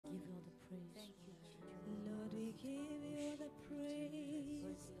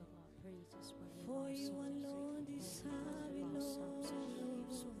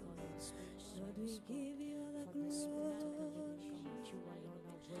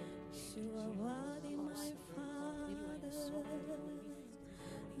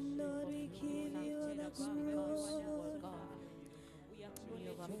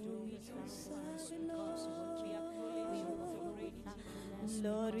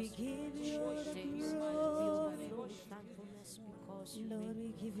we give you all the glory. Lord, we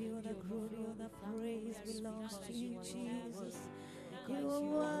give you all the glory, all the praise belongs to you, Jesus. You are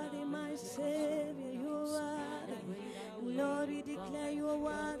worthy, my Savior, you are worthy. Lord, we declare you are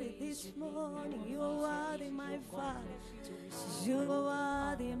worthy this morning. You are worthy, my Father. You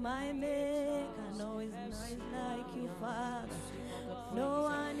are worthy, my Maker. No one is like you, Father. No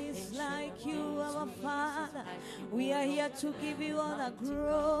one is like you, our Father. We are here to give you all the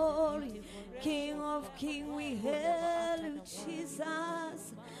glory. King of Kings, we hail you,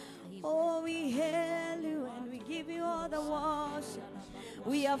 Jesus. Oh, we hail you and we give you all the worship.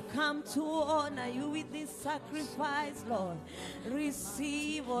 We have come to honor you with this sacrifice, Lord.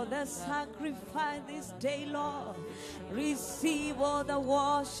 Receive all the sacrifice this day, Lord. Receive all the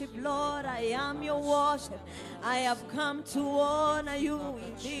worship, Lord. I am your worship. I have come to honor you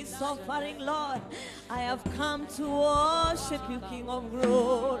with this offering, Lord. I have come to worship you, King of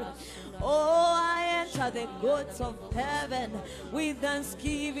glory. Oh, I enter the courts of heaven with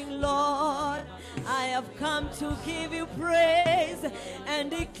thanksgiving, Lord. I have come to give you praise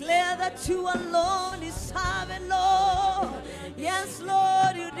and declare that you alone deserve it, Lord. Yes,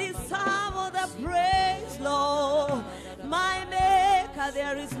 Lord, you deserve all the praise, Lord. My Maker,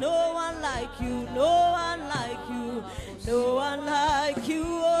 there is no one like you, no one like you, no one like you,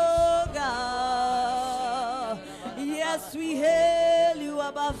 oh God. Yes, we hail you,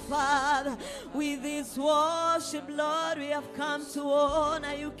 Abba Father. With this worship, Lord, we have come to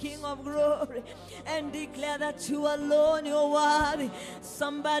honor you, King of glory, and declare that you alone, you are worthy.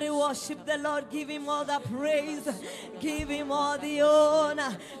 Somebody worship the Lord. Give him all the praise. Give him all the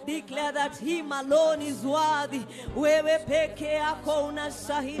honor. Declare that him alone is worthy. Wewe peke yako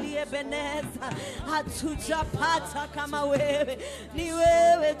unastahili Ebeneza. Hatujapata kama wewe. Ni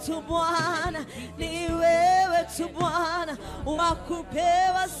wewe tu Bwana. Ni wewe tu Bwana.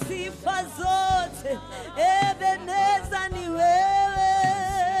 Wakupewa sifa zote. Ebeneza ni wewe.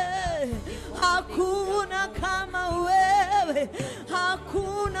 Hakuna kama wewe.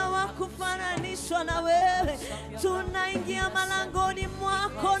 Hakuna wakufananishwa na wewe. Tunaingia malangoni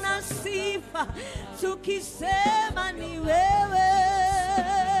mwako na sifa, tukisema ni wewe.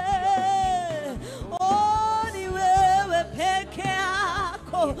 Oh, ni wewe peke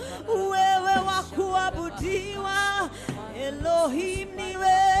yako, wewe wa kuabudiwa. Elohim ni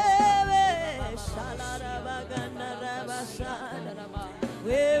wewe.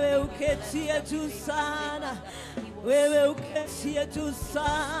 Wewe uketie juu sana. Wewe uketie juu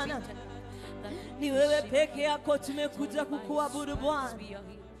sana. Ni wewe peke yako tumekuja kukuabudu Bwana.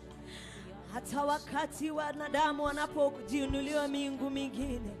 Hata wakati wanadamu wanapojiinuliwa miungu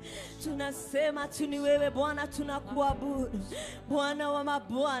mingine, tunasema tu ni wewe Bwana, tunakuabudu. Bwana wa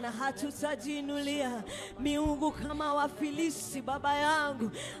mabwana, hatutajiinulia miungu kama Wafilisti Baba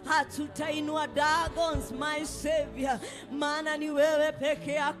yangu. Hatutainua Dagons, my Savior. Maana ni wewe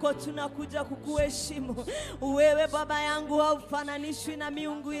peke yako tunakuja kukuheshimu. Wewe Baba yangu haufananishwi na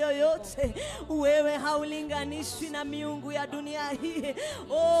miungu yoyote. Wewe haulinganishwi na miungu ya dunia hii.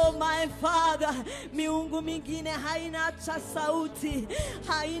 Oh my Father, miungu mingine haina hata sauti,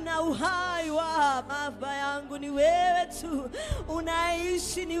 haina uhai wa Baba yangu. Ni wewe tu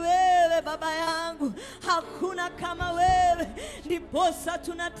unaishi, ni wewe Baba yangu, hakuna kama wewe. Ndiposa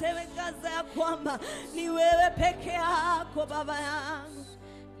tunatangaza ya kwamba ni wewe peke yako Baba yangu.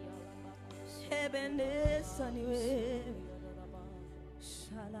 Ebeneza ni wewe.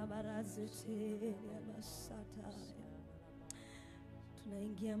 Shalabarazete yabasata.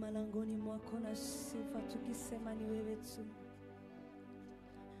 Tunaingia malangoni mwako na sifa, tukisema ni wewe tu.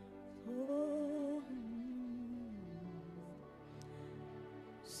 Oh,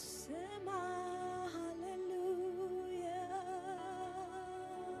 sema hallelujah,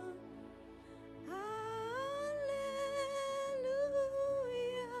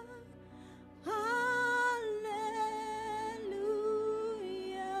 hallelujah,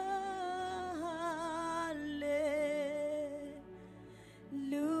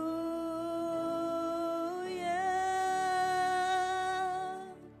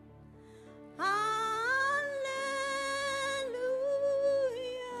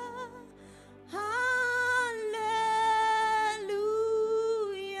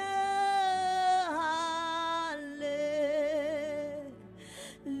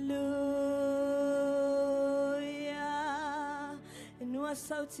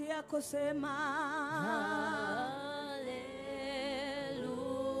 sauti yako sema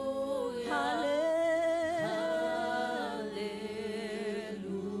hallelujah,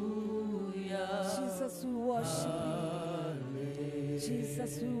 hallelujah. Jesus, we worship you.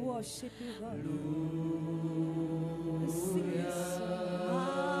 Jesus, we worship you, God. We sing this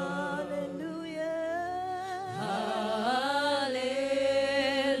song.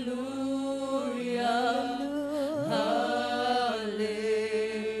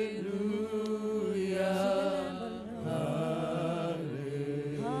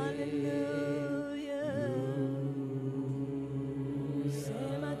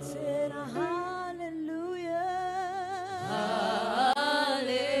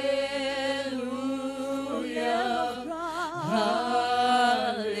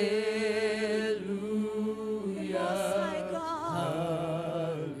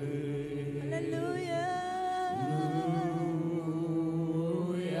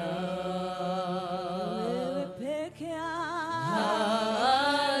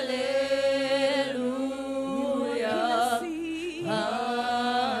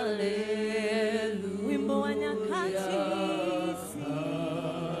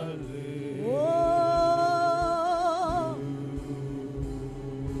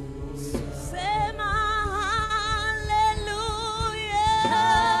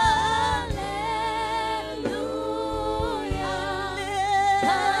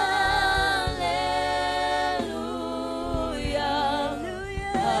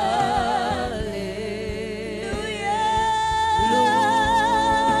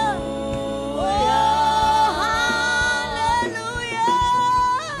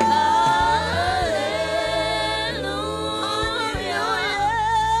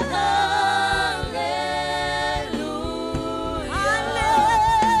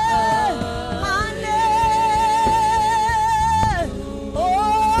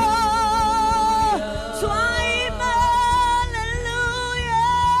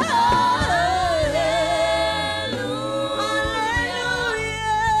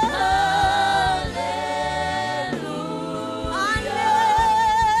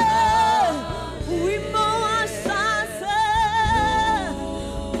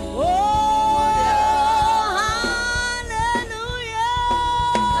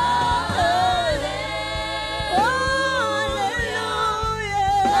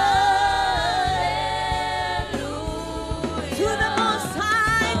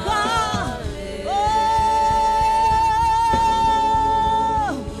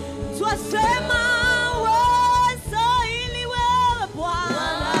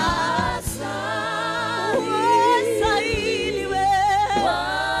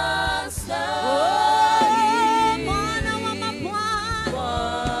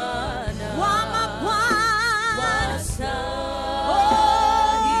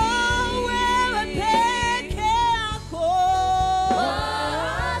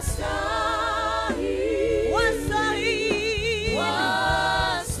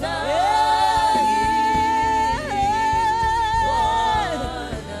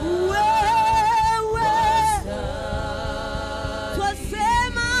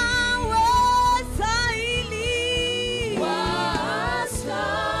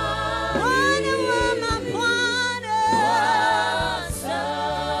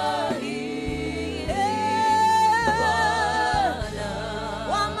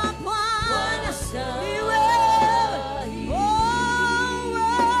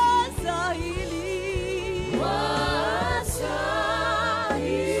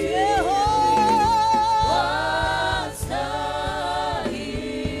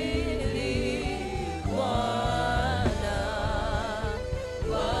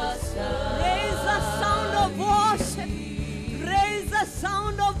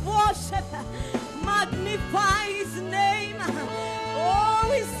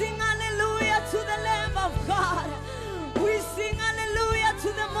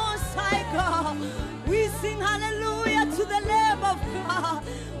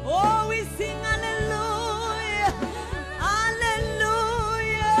 Oh, we sing hallelujah.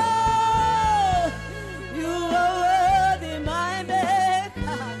 Hallelujah. You are worthy, my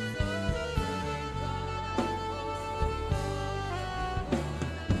Maker.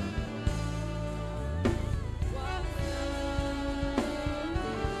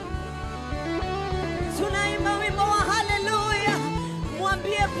 Tunaimba wimbo wa haleluya.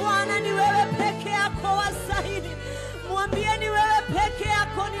 Mwambie Bwana ni wewe peke yako wastahili. Mwambie ni wewe peke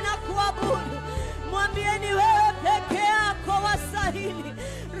yako ninakuabudu. Mwambie ni wewe peke yako wastahili.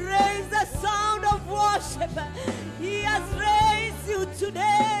 Raise the sound of worship. He has raised you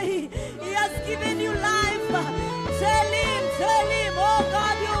today. He has given you life. Tell him, oh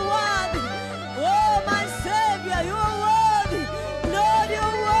God, you're worthy. Oh my Savior, you are worthy. Lord,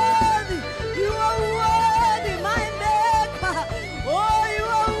 you're worthy. You are worthy, my Maker. Oh, you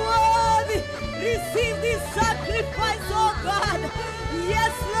are worthy. Receive this sacrifice, oh God.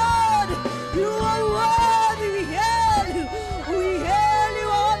 Yes, Lord, you are worthy. We hail you. We hail you,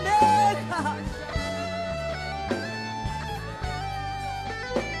 oh Maker.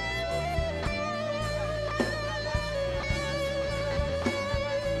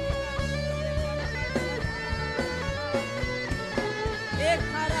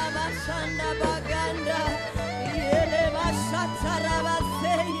 Ekarabashanda baganda,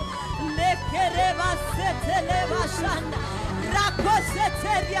 yelebashatarabasei, lekerebasetelebashanda,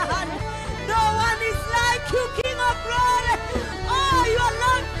 rakoseteriahanda. No one is like you, King of glory. Oh, you are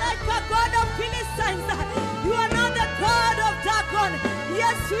not like a God of Philistines. You are not the God of Dagon.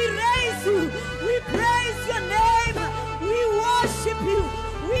 Yes, we raise you. We praise your name. We worship you.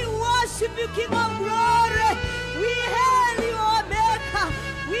 We worship you, King of glory. We hail you, our Maker.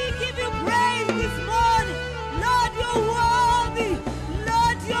 We give you praise this morning. Lord, you're worthy.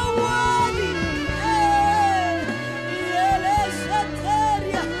 Lord, you're worthy. Hey.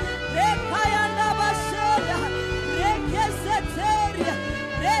 Yelesheteria, rekayanda basheda, rekeseteria,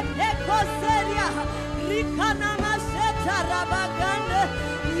 rekekoseria, rikana masheta rabagande.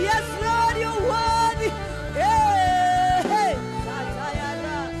 Yes, Lord, you're worthy. Hey, hey.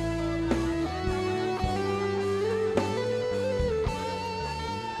 Satayara.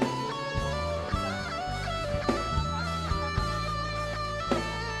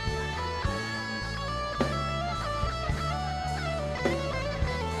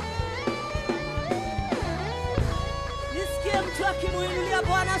 Nisikie mtu akimuinulia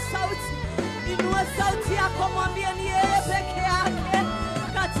Bwana sauti. Inua sauti yako, mwambie ni yeye peke yake.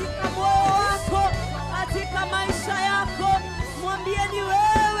 Katika moyo wako, katika maisha yako, mwambie ni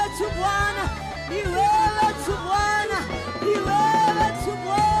wewe tu Bwana. Ni wewe tu Bwana. Ni wewe tu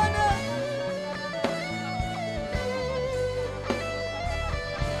Bwana.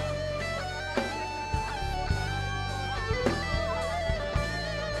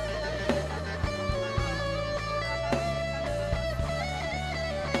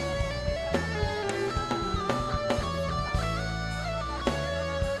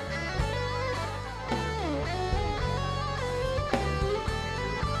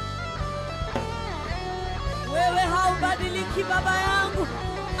 Wewe haubadiliki Baba yangu,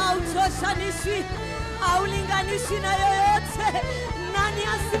 hautoshanishi, haulinganishi na yoyote. Nani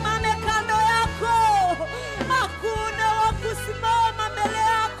asimame kando yako? Hakuna wa kusimama mbele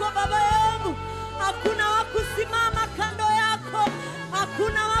yako Baba yangu. Hakuna wa kusimama kando yako.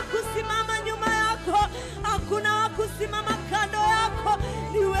 Hakuna wa kusimama nyuma yako. Hakuna wa kusimama kando yako.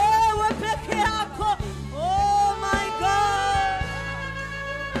 Ni wewe peke yako. Oh my God.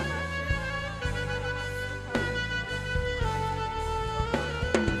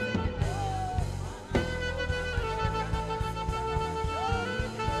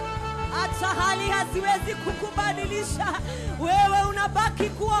 Hata hali haziwezi kukubadilisha. Wewe unabaki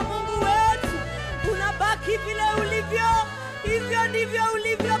kuwa Mungu wetu. Unabaki vile ulivyo. Hivyo ndivyo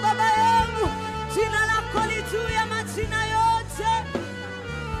ulivyo Baba yangu. Jina lako li juu ya majina yote.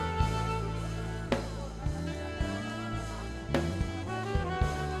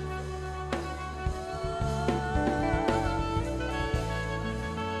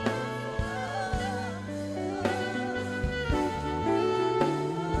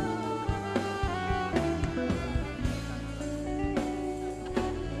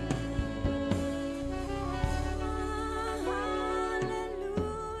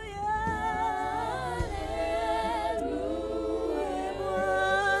 Hallelujah.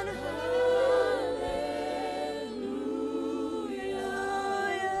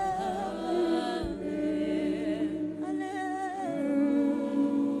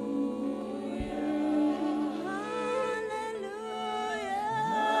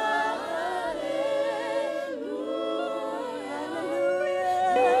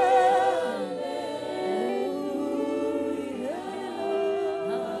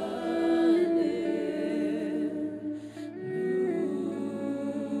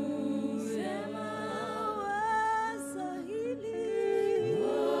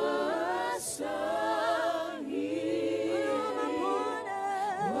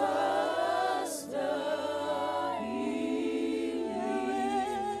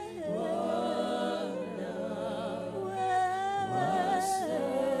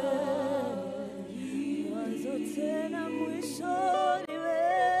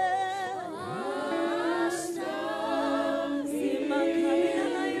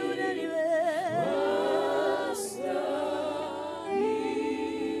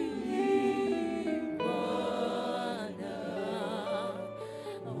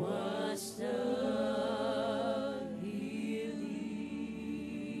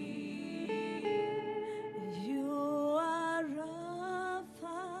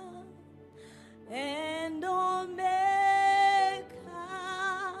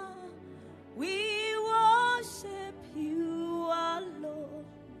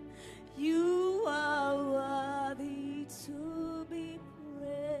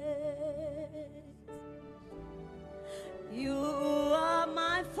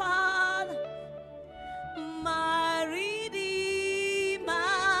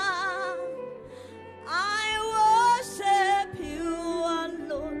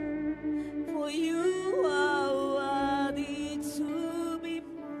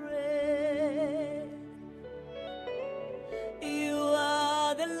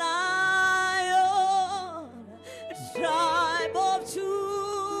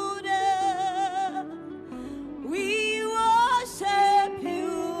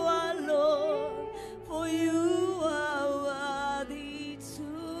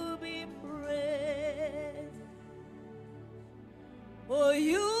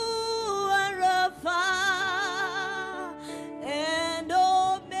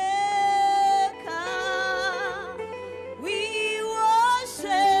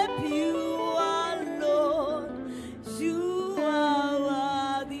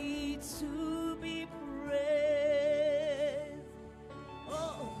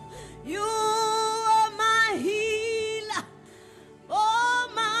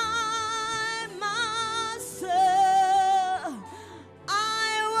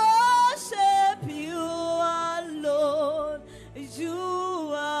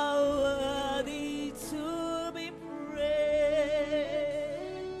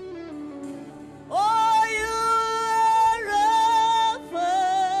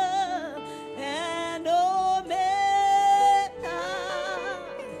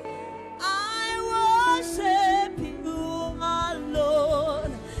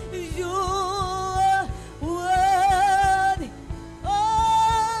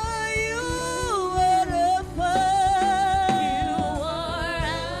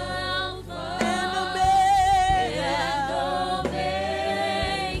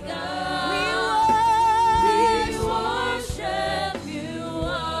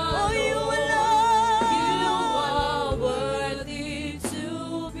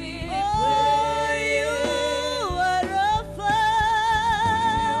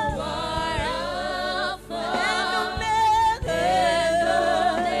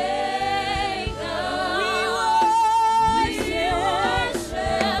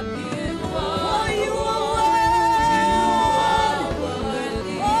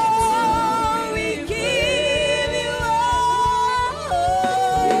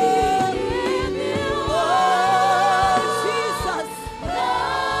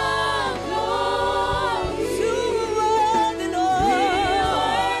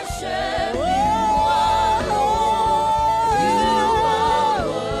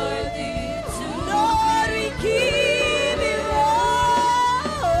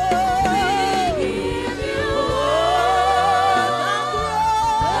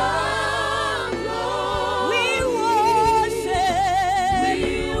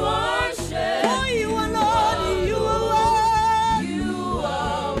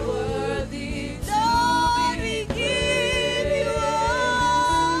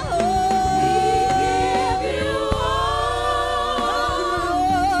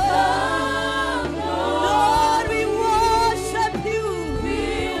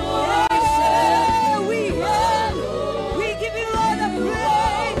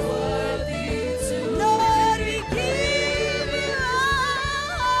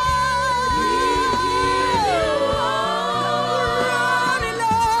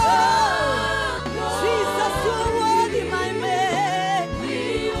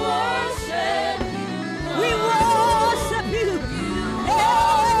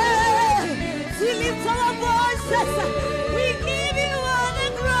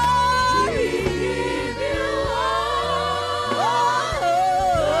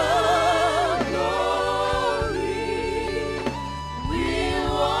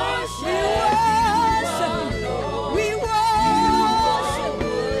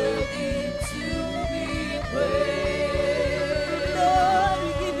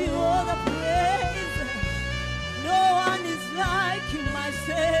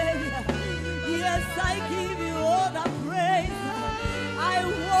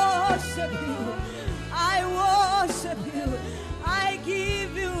 worship you. I worship you. I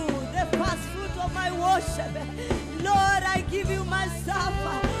give you the first fruit of my worship. Lord, I give you myself.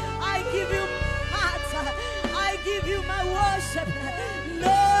 I give you my heart. I give you my worship.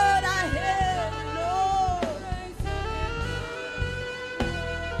 Lord, I have, Lord.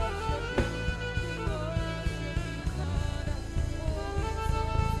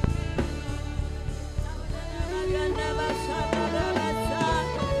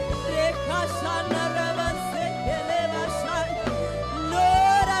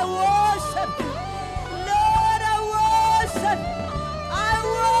 Lord, I worship you. Lord, I worship you. I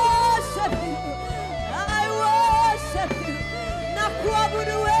worship you. I worship you. Na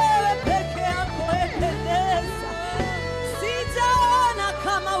kuabudu wewe peke yako ependeza. Sijaona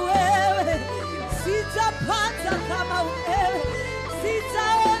kama wewe. Sijapata kama wewe.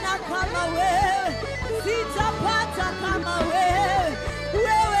 Sitaona kama wewe. Sitapata kama wewe.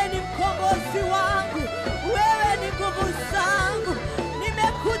 Wewe ni mkombozi wangu. Wewe ni nguvu zangu.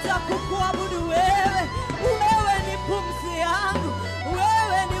 Nimekuja kukuabudu wewe. Wewe ni pumzi yangu.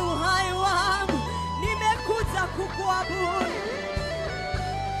 Wewe ni uhai wangu. Nimekuja kukuabudu.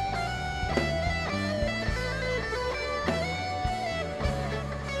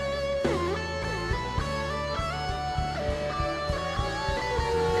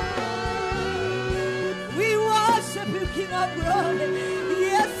 We worship you, King of Glory.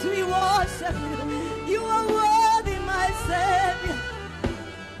 Yes, we worship you. You are worthy, my Savior.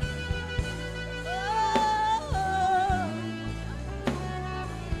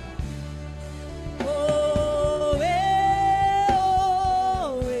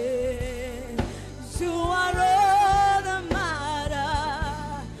 You are all that matter.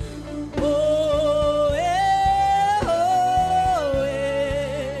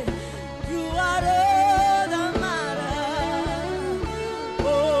 You are all that matter.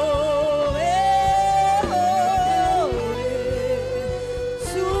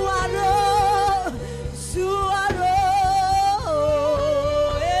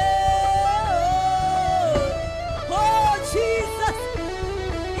 Oh, Jesus,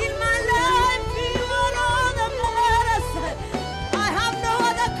 in my life you are all that matters. I have no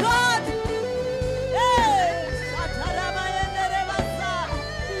other God.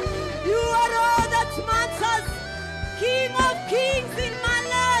 You are all that matters. King of kings in my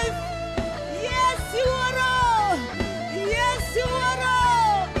life. Yes, you are all. Yes, you are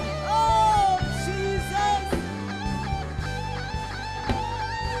all. Oh, Jesus.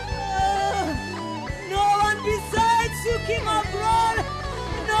 No one besides you, King of glory.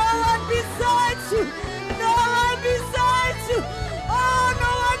 No one besides you. No one besides you. Oh,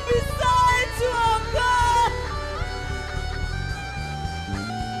 no one besides you, oh God.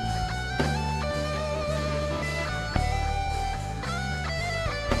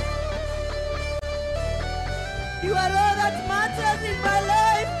 You are all that matters in my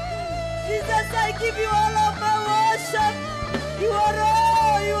life. Jesus, I give you all of my worship. You are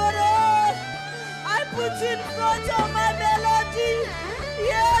all, you are all. I put you in front of my melody.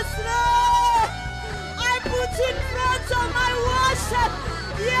 Yes, Lord. I put you in front of my worship.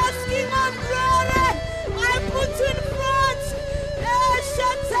 Yes, King of glory. I put you in front.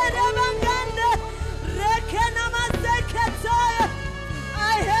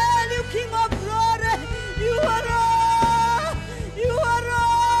 I hail you, King of glory. You are all. You are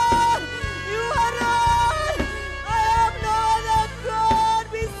all. You are all. I have no other God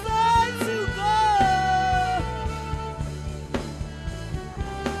besides you, God.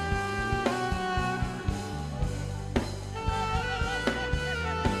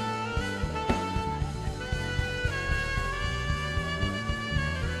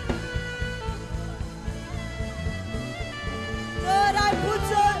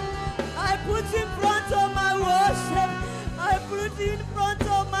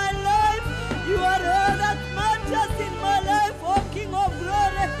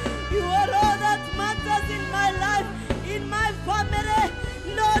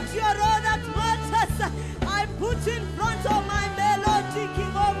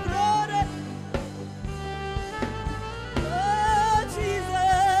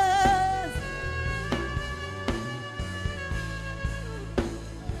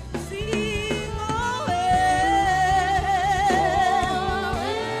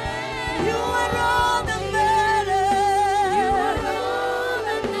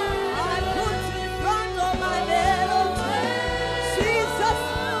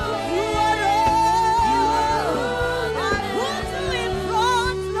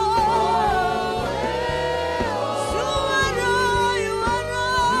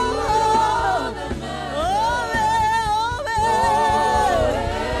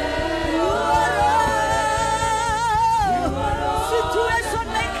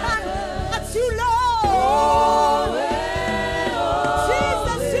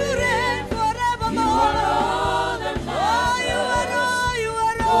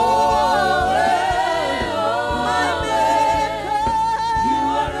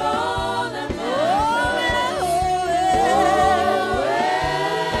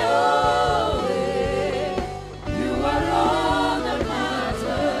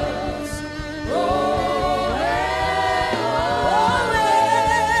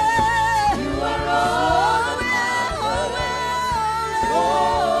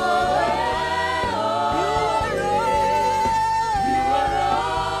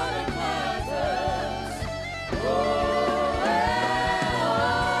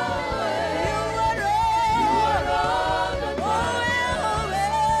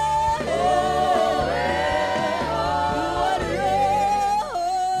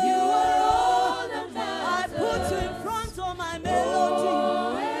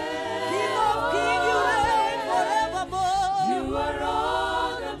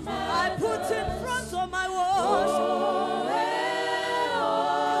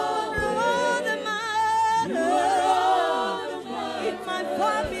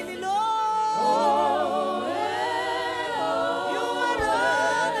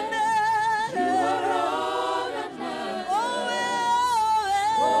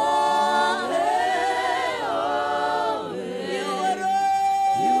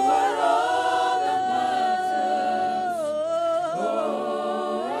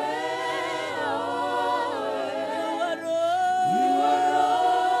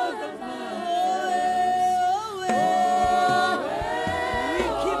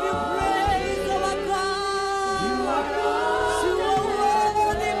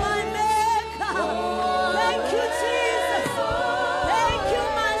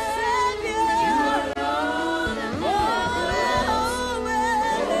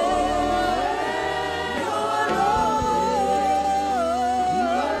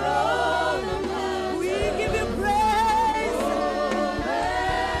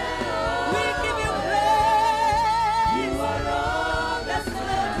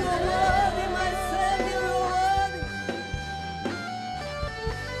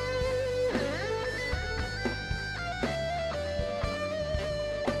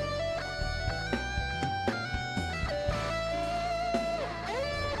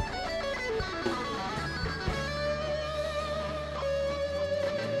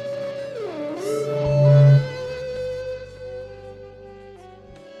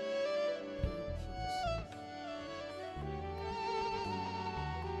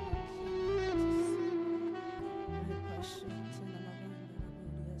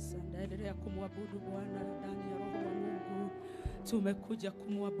 kumwabudu Bwana ndani ya Roho wa Mungu. Tumekuja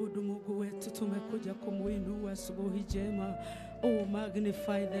kumwabudu Mungu wetu, tumekuja kumuinua asubuhi njema. Oh,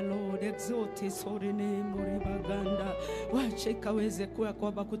 magnify the Lord, exalt his holy name, Ribaganda. Wacha ikaweze kuwa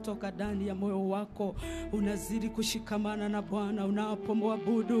kwamba kutoka ndani ya moyo wako unazidi kushikamana na Bwana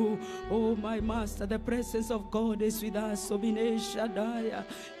unapomwabudu. Oh my master, the presence of God is with us. So Shaddai,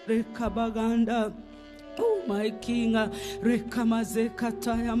 Rekabaganda. Oh my King, rekamaze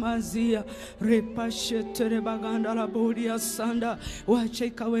kataya mazia, repashetere baganda la bodia sanda. Wacha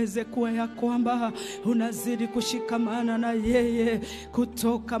ikaweze kuwa ya kwamba unazidi kushikamana na yeye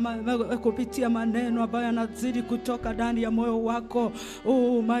kutoka kupitia maneno ambayo yanazidi kutoka ndani ya moyo wako.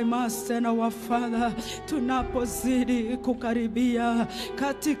 Oh my master and our father, tunapozidi kukaribia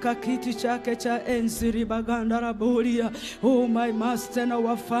katika kiti chake cha enzi ribaganda la bodia. Oh my master and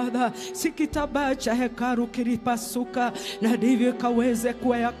our father, sikitaba cha hekaru kilipasuka, na ndivyo kaweze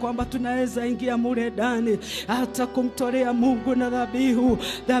kuwa ya kwamba tunaweza ingia mure ndani hata kumtolea Mungu na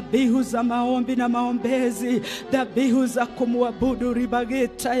dhabihu za maombi na maombezi, dhabihu za kumwabudu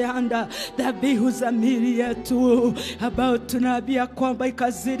ribageta yanda, dhabihu za mili yetu ambao tunaambia kwamba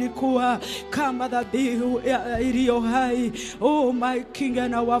ikazidi kuwa kama dhabihu iliyo hai. Oh my King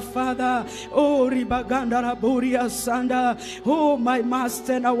and our Father, oh ribaganda raburia sanda, oh my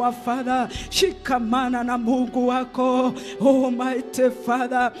master and our Father, shikamana na Mungu wako. Oh mighty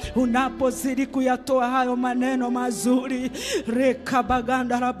Father, unapozidi kuyatoa hayo maneno mazuri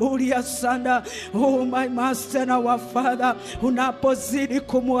rekabaganda raburia sanda, oh my master and our Father, unapozidi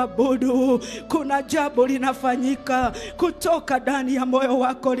kumwabudu kuna jambo linafanyika kutoka ndani ya moyo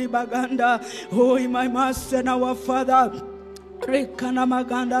wako ribaganda. Oh my master and our Father, rekana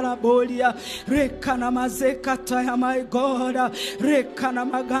maganda la bolia, rekana mazekata ya my God, rekana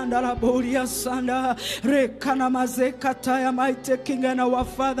maganda la bolia sanda, rekana mazekata ya mighty King and our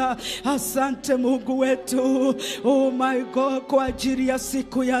Father. Asante Mungu wetu, oh my God, kwa ajili ya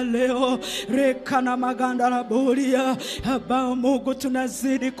siku ya leo. Rekana maganda la bolia ambao Mungu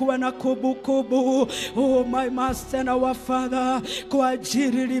tunazidi kuwa na kubukubu. Oh my master and our Father, kwa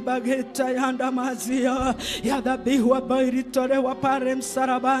ajili libageta ya ndamazia ya dhabihu ambayo ilitolewa pale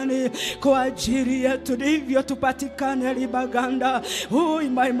msalabani kwa ajili yetu, ndivyo tupatikane libaganda. Oh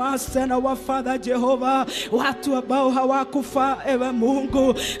my master and our Father Jehova, watu ambao hawakufa ewe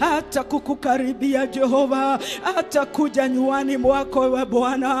Mungu hata kukukaribia Jehova, hata kuja nyuani mwako ewe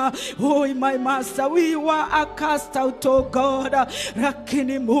Bwana. Oh my master, we were cast out to God,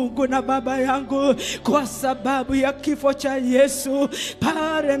 lakini Mungu na Baba yangu kwa sababu ya kifo cha Yesu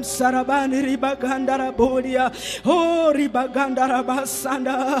pale msalabani ribaganda rabolia, oh ribaganda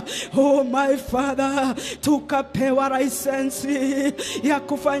rabasanda, oh my Father, tukapewa license ya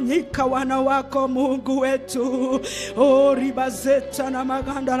kufanyika wana wako Mungu wetu. Oh ribazeta na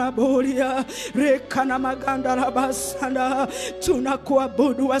maganda rabolia, reka na maganda rabasanda,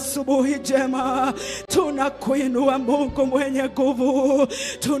 tunakuabudu asubuhi njema, tunakuinua Mungu mwenye nguvu,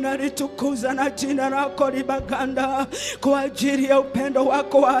 tunalitukuza na jina lako ribaganda kwa ajili ya upendo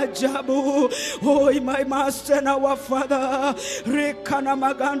wako wa ajabu. Oh my master and our Father, reka na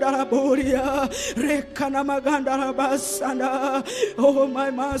maganda rabolia, reka na maganda rabasanda, oh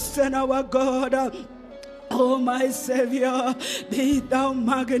my master and our God. Oh my Savior, be thou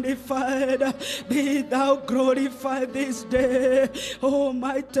magnified, be thou glorified this day. Oh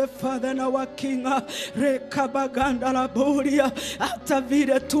mighty Father and our King, rekabaganda rabolia, hata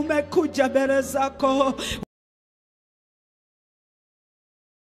vile tumekuja mbele zako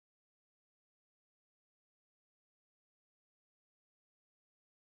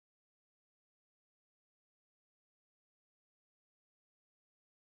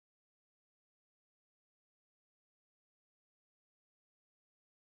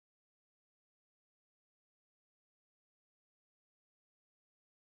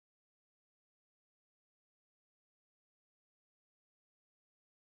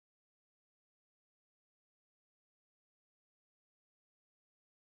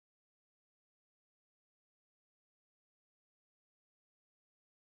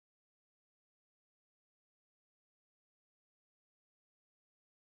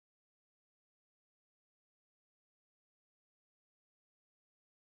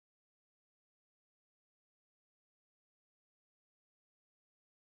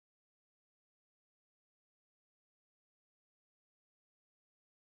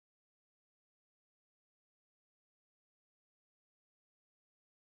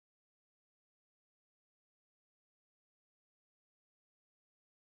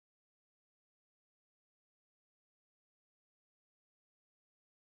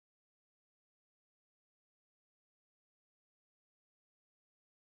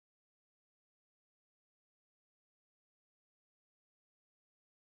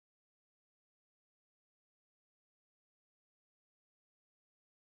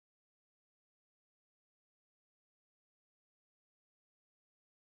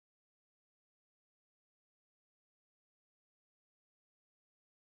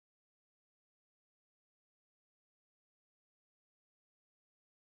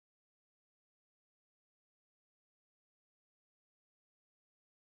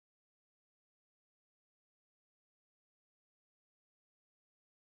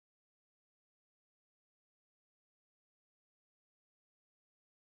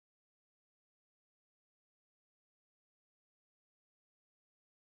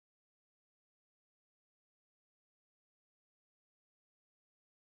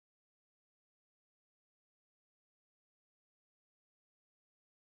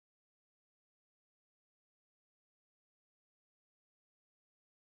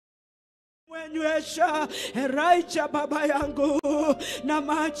Wenywesha Elijah baba yangu na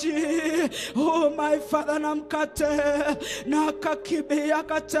maji, oh my Father, na mkate, na akakimbia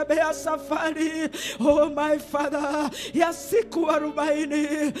akatembea safari, oh my Father, ya siku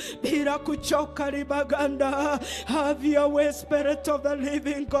 40 bila kuchoka ribaganda. Have your way, Spirit of the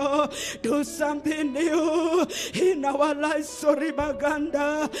living God, do something new in our lives. So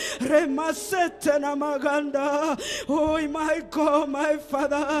ribaganda remasete na maganda, oh my God, my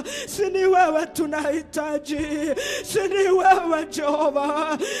Father, sini wewe tunahitaji, sini wewe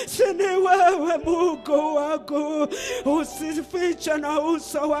Jehova, sini wewe Mungu wangu, usifiche na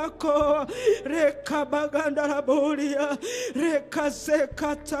uso wako. Reka baganda rabulia, reka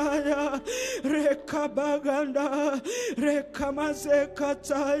sekataya, reka baganda, reka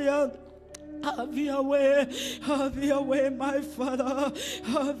mazekataya. Have your way, my Father.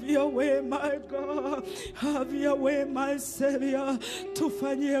 Have your way, my God. Have your way, my Savior.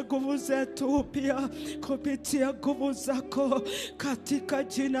 Tufanyie nguvu zetu upya kupitia nguvu zako katika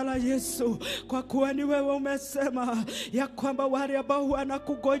jina la Yesu, kwa kuwa ni wewe umesema ya kwamba wale ambao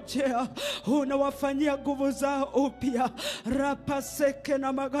wanakungojea unawafanyia nguvu zao upya. Rapaseke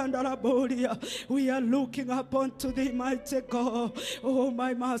na maganda la bolia. We are looking upon to thee, mighty God. Oh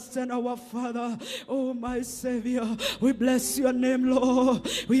my Master and our Father. Oh my Savior, we bless your name, Lord.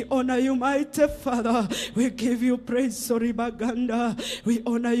 We honor you, mighty Father. We give you praise, sorry baganda. We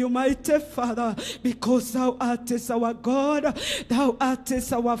honor you, mighty Father, because thou art our God, thou art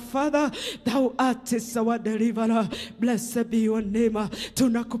our Father, thou art our deliverer. Blessed be your name.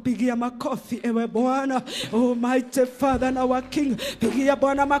 Tunakupigia makofi ewe Bwana. Oh mighty Father and our King, pigia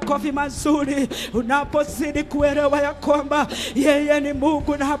Bwana makofi mazuri unapozidi kuelewa ya kwamba yeye ni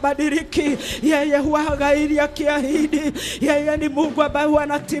Mungu na habadiliki. Yeye huagairi akiahidi. Yeye ni Mungu ambaye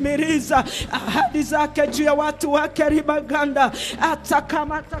anatimiliza ahadi zake juu ya watu wake ribaganda. Hata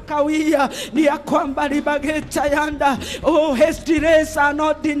kama takawia ni ya kwamba ribageta yanda. Oh, his delays are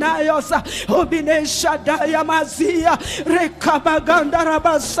not denials. Oh, binesha daya mazia. Reka baganda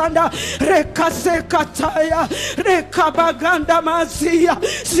rabasanda. Reka sekataya. Reka baganda mazia.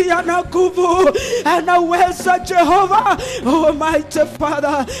 Siana nguvu, anaweza Jehova. Oh, mighty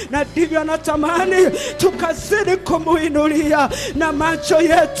Father, na divya natamani tukazidi kumuinulia na macho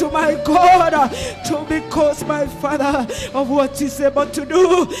yetu, my God, to because my Father of what he's able to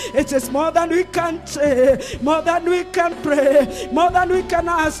do. It is more than we can say, more than we can pray, more than we can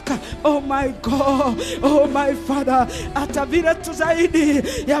ask. Oh my God, oh my Father, hata vile tuzaidi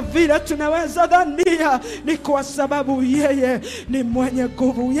ya vile tunaweza dhania, ni kwa sababu yeye ni mwenye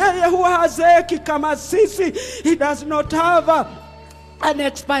nguvu. Yeye huazeki kama sisi. He does not have an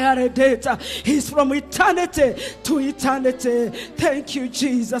expiry date. He's from eternity to eternity. Thank you,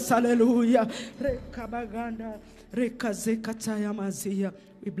 Jesus. Hallelujah.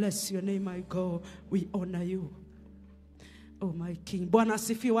 We bless your name, my God. We honor you, oh my King. Bwana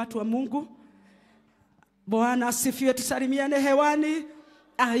asifiwe watu wa Mungu. Bwana asifiwe, tusalimiane hewani.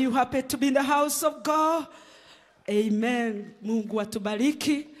 Are you happy to be in the house of God? Amen. Mungu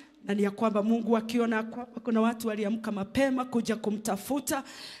atubariki. Na ni ya kwamba Mungu akiona kwamba kuna watu waliamka mapema kuja kumtafuta,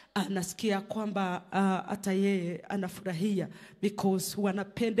 anasikia kwamba hata yeye anafurahia, because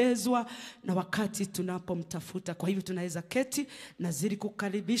wanapendezwa na wakati tunapomtafuta. Kwa hivyo tunaweza keti na zili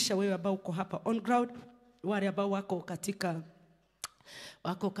kukaribisha wewe ambao uko hapa on ground, wale ambao wako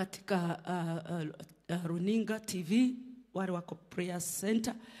katika runinga TV, wale wako prayer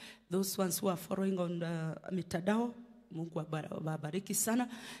center, those ones who are following on mitandao. Mungu awabariki sana.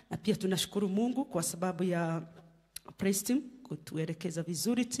 Na pia tunashukuru Mungu kwa sababu ya praise team kutuelekeza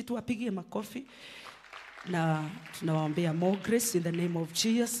vizuri. Tuwapigie makofi na tunawaombea more grace in the name of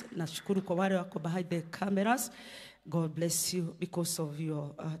Jesus. Nashukuru kwa wale wako behind the cameras. God bless you because of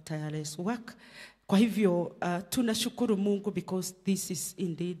your tireless work. Kwa hivyo tunashukuru Mungu because this is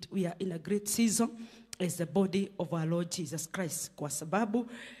indeed, we are in a great season as the body of our Lord Jesus Christ, kwa sababu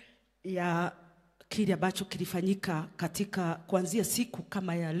ya kile ambacho kilifanyika katika kuanzia siku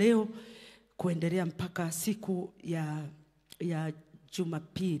kama ya leo kuendelea mpaka siku ya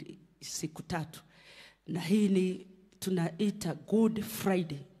Jumapili, siku 3. Na hii ni tunaita Good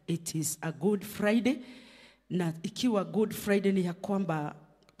Friday. It is a Good Friday. Na ikiwa Good Friday ni ya kwamba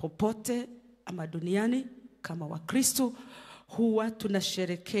popote ama duniani kama Wakristo huwa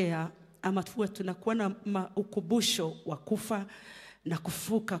tunasherekea ama huwa tunakuwa na ukumbusho wa kufa na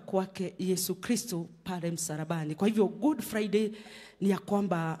kufuka kwake Yesu Kristo pale msalabani. Kwa hivyo Good Friday ni ya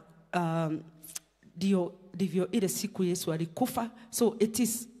kwamba ndivyo ile siku Yesu alikufa. So it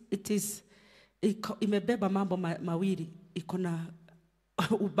is imebeba mambo mawili. Iko na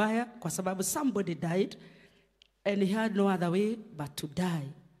ubaya kwa sababu somebody died and he had no other way but to die.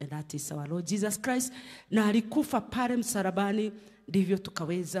 and that is our Lord Jesus Christ. Na alikufa pale msalabani ndivyo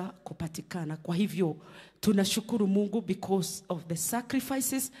tukaweza kupatikana. Kwa hivyo tunashukuru Mungu because of the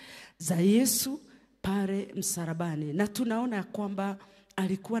sacrifices za Yesu pale msalabani. Na tunaona kwamba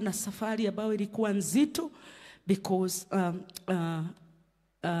alikuwa na safari ambayo ilikuwa nzito because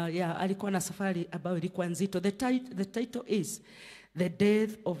alikuwa na safari ambayo ilikuwa nzito. The title is The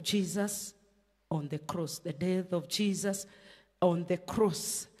Death of Jesus on the Cross. The Death of Jesus on the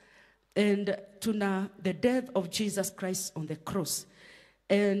Cross. And the death of Jesus Christ on the cross.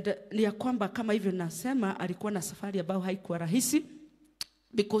 And ni ya kwamba kama hivyo nasema alikuwa na safari ambayo haikuwa rahisi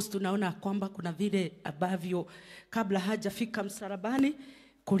because tunaona kwamba kuna vile ambavyo kabla hajafika msalabani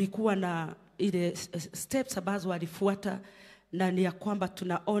kulikuwa na ile steps ambazo alifuata, na ni ya kwamba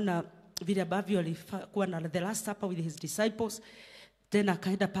tunaona vile ambavyo alikuwa na the last supper with his disciples, tena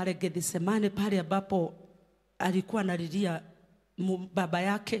akaenda pale Gethsemane pale ambapo alikuwa analilia baba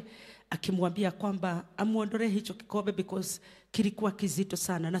yake akimwambia kwamba amuondolee hicho kikombe because kilikuwa kizito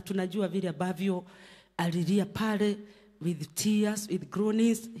sana. Na tunajua vile ambavyo alilia pale with tears, with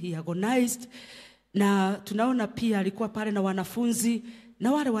groanings, he agonized. Na tunaona pia alikuwa pale na wanafunzi,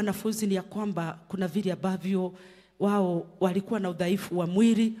 na wale wanafunzi ni ya kwamba kuna vile ambavyo wao walikuwa na udhaifu wa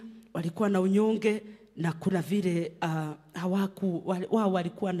mwili, walikuwa na unyonge, na kuna vile wao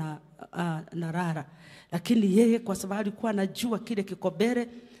walikuwa na rara. Lakini yeye kwa sababu alikuwa anajua kile kikobere,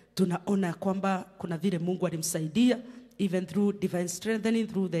 tunaona kwamba kuna vile Mungu alimsaidia even through divine strengthening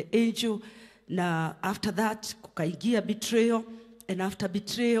through the angel. Na after that kukaingia betrayal, and after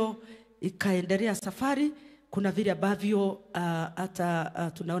betrayal ikaendelea safari. Kuna vile ambavyo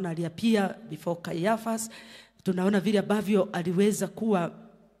hata tunaona aliapia before Caiaphas. Tunaona vile ambavyo aliweza kuwa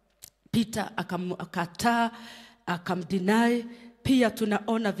Peter akakataa, akamdeny. Pia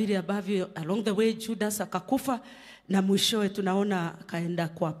tunaona vile ambavyo along the way Judas akakufa, na mwishowe tunaona akaenda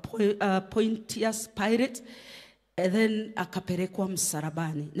kwa Pontius Pilate, and then akapelekwa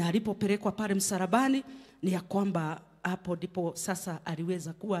msalabani. Na alipopelekwa pale msalabani ni ya kwamba hapo ndipo sasa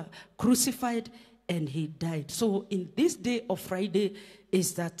aliweza kuwa crucified and he died. So in this day of Friday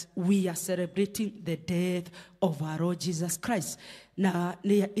is that we are celebrating the death of our Lord Jesus Christ. Na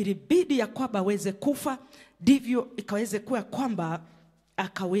ilibidi ya kwamba aweze kufa ndivyo ikaweze kuwa kwamba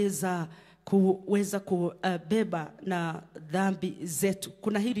akaweza kubeba na dhambi zetu.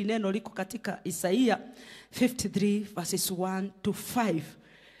 Kuna hili neno liko katika Isaiah 53 verses 1 to 5.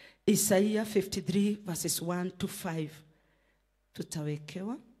 Isaiah 53 verses 1 to 5.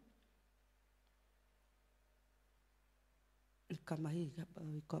 Tutawekewa kama hii hapa.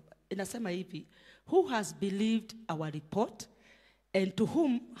 Inasema hivi: Who has believed our report, and to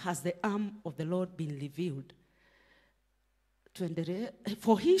whom has the arm of the Lord been revealed?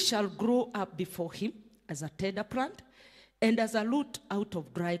 For he shall grow up before him as a tender plant, and as a root out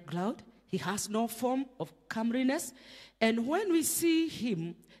of dry ground. He has no form of comeliness, and when we see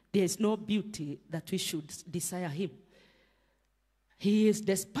him, there is no beauty that we should desire him. He is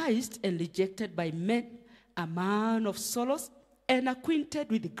despised and rejected by men, a man of sorrows and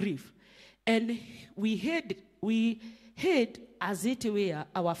acquainted with grief. And we hid as it were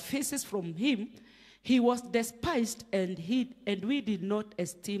our faces from him. He was despised and we did not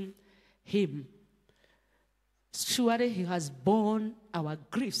esteem him. Surely he has borne our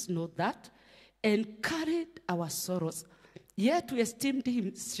griefs, know that, and carried our sorrows. Yet we esteemed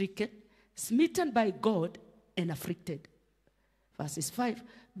him stricken, smitten by God, and afflicted. Verses 5.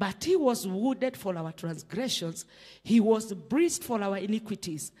 But he was wounded for our transgressions. He was bruised for our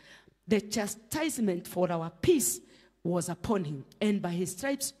iniquities. The chastisement for our peace was upon him, and by his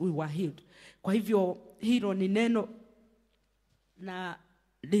stripes we were healed. Kwa hivyo hilo ni neno na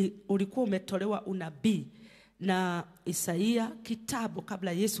ulikuwa umetolewa unabii na Isaia kitabu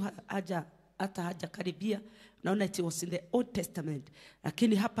kabla Yesu hata karibia. Naona it was in the Old Testament,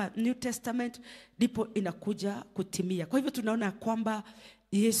 lakini hapa New Testament ndipo inakuja kutimia. Kwa hivyo tunaona kwamba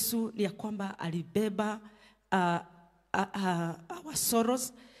Yesu ni ya kwamba alibeba our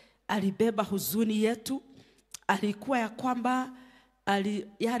sorrows, alibeba huzuni yetu. Alikuwa ya kwamba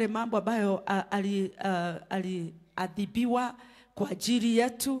yale mambo ambayo aliadhibiwa kwa ajili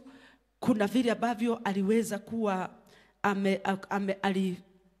yetu. Kuna vile ambavyo aliweza kuwa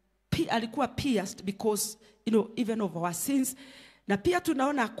alikuwa pierced because even of our sins. Na pia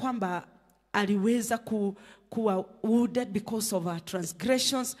tunaona kwamba aliweza kuwa wounded because of our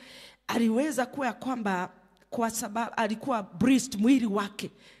transgressions. Aliweza kuwa kwamba kwa sababu alikuwa bruised, mwili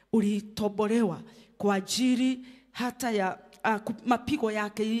wake ulitobolewa kwa ajili hata ya mapigo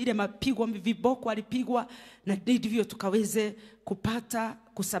yake, ile mapigo viboko alipigwa, na ndivyo tukaweze kupata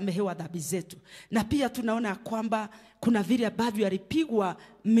kusamehewa dhambi zetu. Na pia tunaona kwamba kuna vile ambavyo alipigwa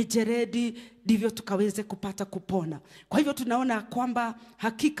mijeredi, ndivyo tukaweze kupata kupona. Kwa hivyo tunaona kwamba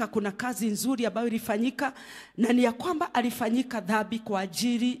hakika kuna kazi nzuri ambayo ilifanyika, na ni ya kwamba alifanyika dhambi kwa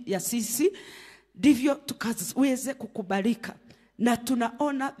ajili ya sisi, ndivyo tukaweze kukubalika. Na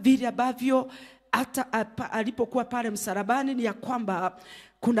tunaona vile ambavyo hata alipokuwa pale msalabani, ni ya kwamba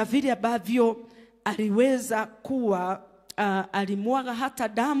kuna vile ambavyo aliweza kuwa alimwaga hata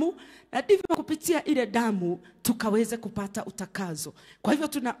damu, na ndivyo kupitia ile damu tukaweze kupata utakazo. Kwa hivyo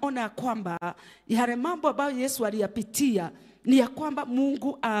tunaona kwamba yale mambo ambayo Yesu aliyapitia ni ya kwamba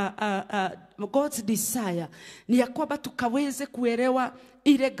Mungu God's desire ni ya kwamba tukaweze kuelewa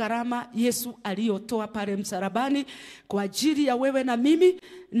ile gharama Yesu aliyotoa pale msalabani kwa ajili ya wewe na mimi,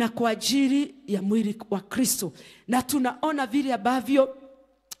 na kwa ajili ya mwili wa Kristo. Na tunaona vile ambavyo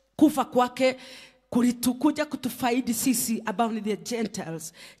kufa kwake kulitukuja kutufaidi sisi ambao ni the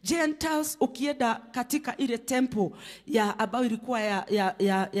Gentiles. Gentiles, ukienda katika ile temple ya ambayo ilikuwa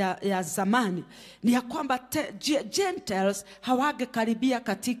ya zamani, ni ya kwamba Gentiles hawagekaribia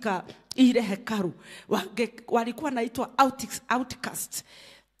katika ile hekalu. Walikuwa naitwa outcast.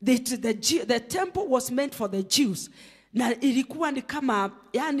 The temple was meant for the Jews. Na ilikuwa ni kama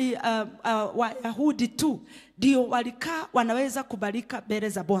yani Wayahudi tu ndio walikaa wanaweza kubalika mbele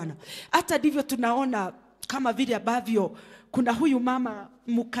za Bwana. Hata ndivyo tunaona kama vile ambavyo kuna huyu mama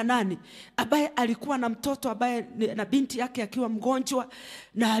Mkanani ambaye alikuwa na mtoto ambaye na binti yake akiwa mgonjwa,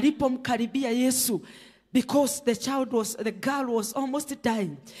 na alipomkaribia Yesu, because the girl was almost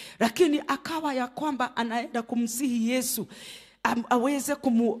dying, lakini akawa ya kwamba anaenda kumsihi Yesu aweze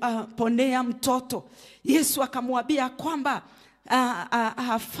kumponea mtoto. Yesu akamwambia kwamba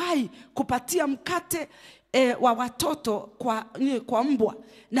hafai kupatia mkate wa watoto kwa mbwa.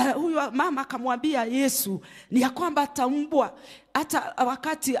 Na huyo mama akamwambia Yesu ni ya kwamba ataumbwa hata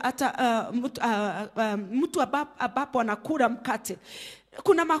wakati mtu ambapo anakula mkate,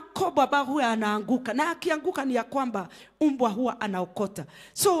 kuna makobo ambayo huwa anaanguka, na akianguka ni ya kwamba mbwa huwa anaokota.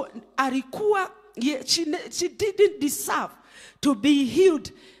 So alikuwa she didn't deserve to be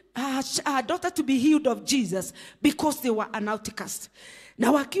healed, her daughter to be healed of Jesus, because they were an outcast.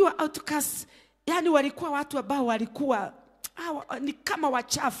 Na wakiwa outcast, yani walikuwa watu ambao walikuwa ni kama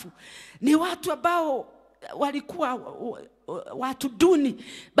wachafu, ni watu ambao walikuwa watu duni.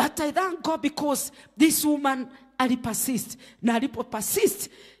 But I thank God because this woman alipersist, na alipopersist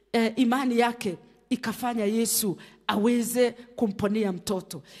imani yake ikafanya Yesu aweze kumponea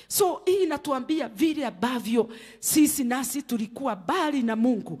mtoto. So hii inatuambia vile ambavyo sisi nasi tulikuwa bali na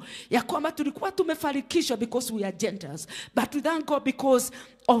Mungu, ya kwamba tulikuwa tumefarikishwa because we are Gentiles, but we thank God because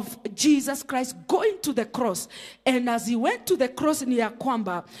of Jesus Christ going to the cross. And as he went to the cross, ni ya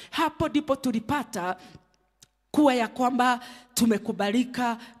kwamba hapo ndipo tulipata kuwa ya kwamba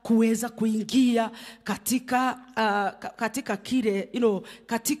tumekubalika kuweza kuingia katika kile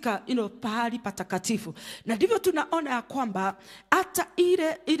katika pahali patakatifu. Na ndivyo tunaona ya kwamba hata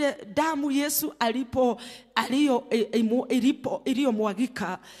ile damu Yesu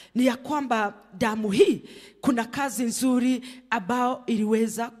iliyomwagika, ni ya kwamba damu hii kuna kazi nzuri ambao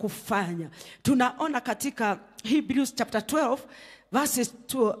iliweza kufanya. Tunaona katika Hebrews chapter 12 verses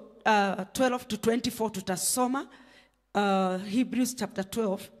 12 to 24 tutasoma. Hebrews chapter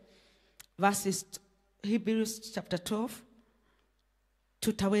 12 verses, Hebrews chapter 12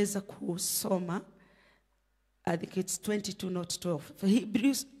 tutaweza kusoma, I think it's 22 not 12.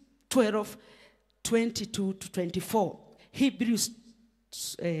 Hebrews 12 22 to 24. Hebrews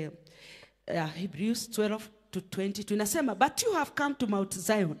 12 to 22 inasema, but you have come to Mount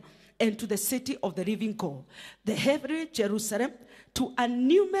Zion and to the city of the living God, the heavenly Jerusalem, to a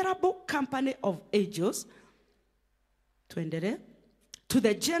innumerable company of angels, to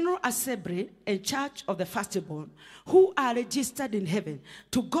the general assembly and church of the firstborn, who are registered in heaven,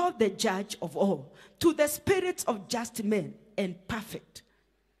 to God the judge of all, to the spirits of just men and perfect,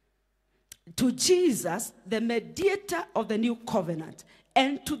 to Jesus the mediator of the new covenant,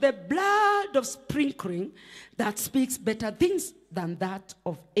 and to the blood of sprinkling that speaks better things than that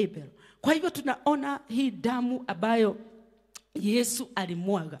of Abel. Kwa hivyo tunaona hii damu ambayo Yesu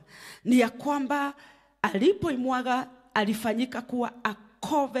alimwaga, ni ya kwamba alipoimwaga alifanyika kuwa a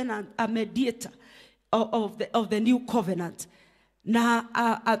covenant, a mediator of the new covenant. Na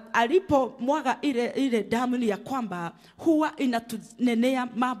alipomwaga ile damu, ni ya kwamba huwa inatunenea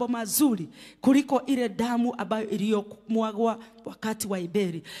mambo mazuri kuliko ile damu ambayo iliyomwagwa wakati wa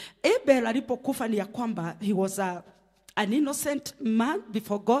Abel. Abel alipokufa, ni ya kwamba he was an innocent man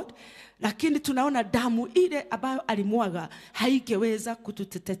before God, lakini tunaona damu ile ambayo alimwaga haingeweza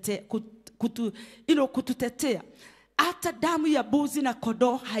kututetea. Hata damu ya mbuzi na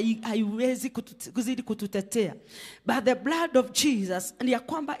kondoo haiwezi kuzidi kututetea. But the blood of Jesus ni ya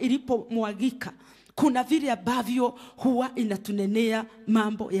kwamba ilipomwagika, kuna vile ambavyo huwa inatunenea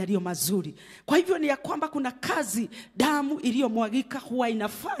mambo yaliyo mazuri. Kwa hivyo ni ya kwamba kuna kazi damu iliyomwagika huwa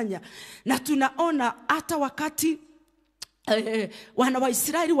inafanya. Na tunaona hata wakati wana wa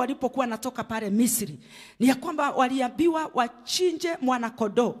Israeli walipokuwa natoka pale Misri, ni ya kwamba waliambiwa wachinje mwana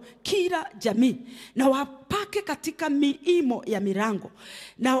kondoo kila jamii na wapake katika miimo ya milango.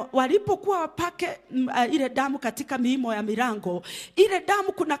 Na walipokuwa wapake ile damu katika miimo ya milango, ile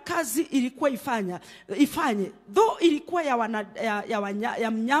damu kuna kazi ilikuwa ifanye. Though ilikuwa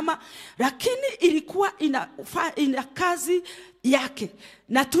ya mnyama, lakini ilikuwa ina kazi yake.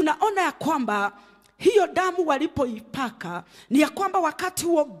 Na tunaona ya kwamba hiyo damu walipoipaka ni ya kwamba wakati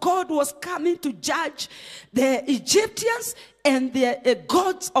huo God was coming to judge the Egyptians and the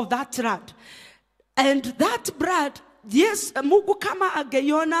gods of that land. And that blood, yes, Mungu kama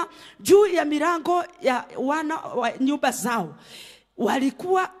angeiona juu ya milango ya wana wa nyumba zao,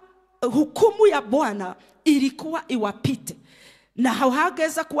 walikuwa hukumu ya Bwana ilikuwa iwapite. Na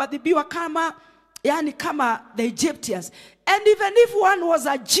hawangeweza kuadhibiwa kama the Egyptians. And even if one was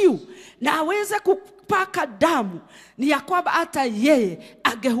a Jew na aweze kupaka damu, ni ya kwamba hata yeye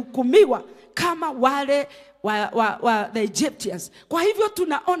angehukumiwa kama wale the Egyptians. Kwa hivyo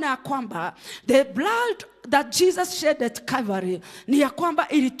tunaona ya kwamba the blood that Jesus shed at Calvary ni ya kwamba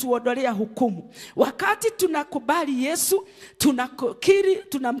ilituondolea hukumu. Wakati tunakubali Yesu,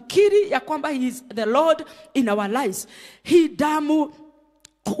 tunamkiri ya kwamba he is the Lord in our lives, hii damu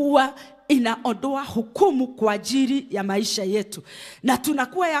huwa inaondoa hukumu kwa ajili ya maisha yetu. Na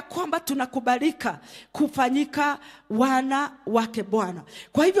tunakuwa ya kwamba tunakubalika kufanyika wana wake Bwana.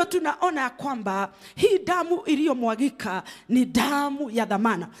 Kwa hivyo tunaona ya kwamba hii damu iliyomwagika ni damu ya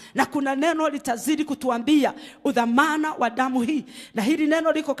dhamana. Na kuna neno litazidi kutuambia udhamana wa damu hii. Na hili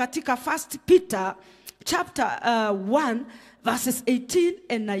neno liko katika 1 Peter chapter 1 verses 18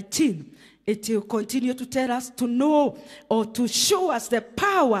 and 19. It will continue to tell us to know or to show us the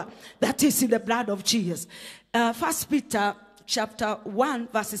power that is in the blood of Jesus. 1 Peter chapter 1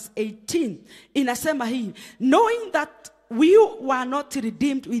 verses 18 inasema hii, knowing that we were not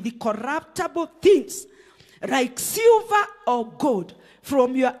redeemed with the corruptible things like silver or gold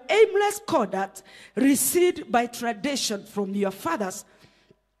from your aimless conduct received by tradition from your fathers,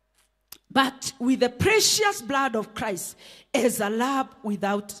 but with the precious blood of Christ as a lamb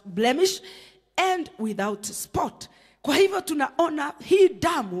without blemish and without spot. Kwa hivyo tunaona hii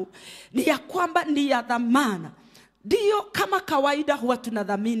damu ni ya kwamba ni ya dhamana. Ndio kama kawaida huwa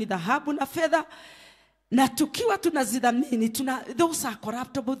tunadhamini dhahabu na fedha, na tukiwa tunazidhamini those are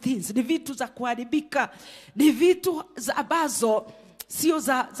corruptible things. Ni vitu za kuharibika, ni vitu ambazo sio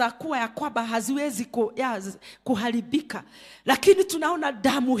za kuwa ya kwamba haziwezi kuharibika. Lakini tunaona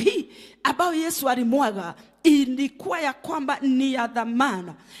damu hii ambayo Yesu alimwaga ilikuwa ya kwamba ni ya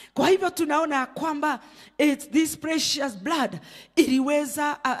dhamana. Kwa hivyo tunaona ya kwamba this precious blood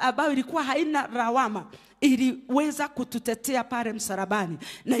iliweza, ambayo ilikuwa haina lawama, iliweza kututetea pale msalabani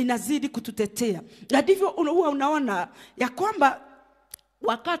na inazidi kututetea. Na ndivyo unaona ya kwamba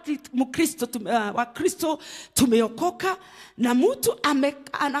wakati Wakristo tumeokoka na mtu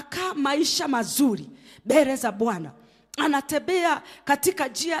anakaa maisha mazuri mbele za Bwana, anatembea katika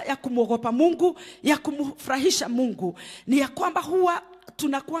njia ya kumwogopa Mungu, ya kumfurahisha Mungu, ni ya kwamba huwa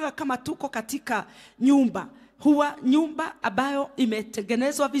tunakuwa kama tuko katika nyumba, huwa nyumba ambayo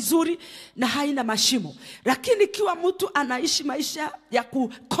imetengenezwa vizuri na haina mashimo. Lakini ikiwa mtu anaishi maisha ya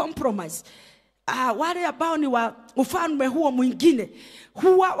kucompromise, wale ambao ni wa ufalme huo mwingine,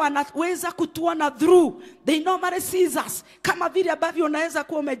 huwa wanaweza kutuona through. They normally see us kama vile ambavyo unaweza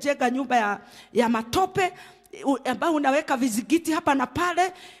kuwa umejenga nyumba ya matope, ambao unaweka vizigiti hapa na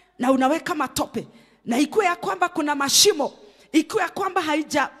pale na unaweka matope, na ikuwe ya kwamba kuna mashimo, ikuwe ya kwamba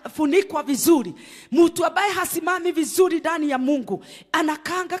haijafunikwa vizuri, mtu ambaye hasimami vizuri ndani ya Mungu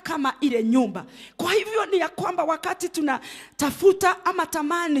anakanga kama ile nyumba. Kwa hivyo ni ya kwamba wakati tunatafuta ama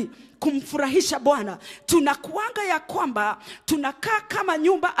tamani kumfurahisha Bwana, tunakuanga ya kwamba tunakaa kama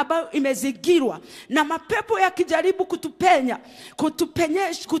nyumba ambayo imezingirwa na mapepo yakijaribu kutupenya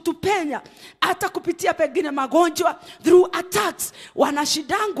hata kupitia pengine magonjwa, through attacks,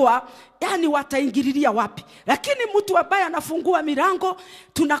 wanashidangwa yani wataingililia wapi. Lakini mtu ambaye anafungua milango,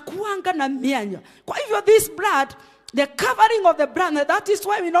 tunakuanga na mianya. Kwa hivyo this blood, the covering of the blood, that is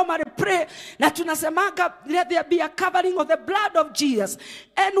why we normally pray na tunasemaga let there be a covering of the blood of Jesus.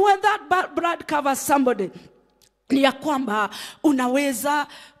 And when that blood covers somebody, ni ya kwamba unaweza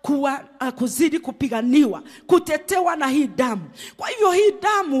kuwa kuzidi kupiganiwa, kutetewa na hii damu. Kwa hivyo hii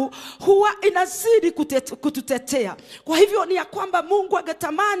damu huwa inazidi kututetea. Kwa hivyo ni ya kwamba Mungu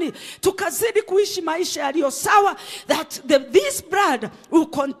angetamani tukazidi kuishi maisha yaliyo sawa, that this blood will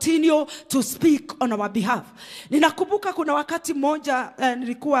continue to speak on our behalf. Ninakumbuka kuna wakati mmoja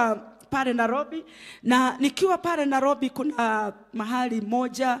nilikuwa pale Nairobi, na nikiwa pale Nairobi kuna mahali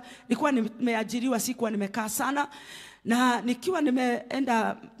moja nilikuwa nimeajiriwa, sikuwa nimekaa sana, na nikiwa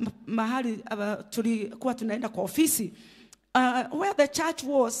nimeenda mahali tulikuwa tunaenda kwa ofisi, where the church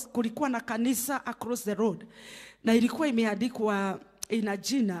was, kulikuwa na kanisa across the road, na ilikuwa imeandikwa ina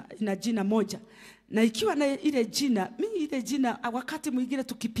jina moja, na ikiwa na ile jina wakati mwingine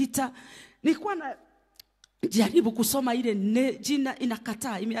tukipita nilikuwa na jaribu kusoma ile jina,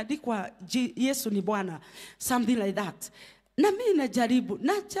 inakataa, imeandikwa Yesu ni Bwana, something like that. Na mimi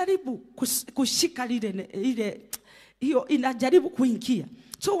najaribu kushika ile hiyo inajaribu kuingia.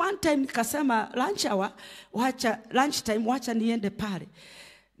 So one time nikasema lunch time wacha niende pale.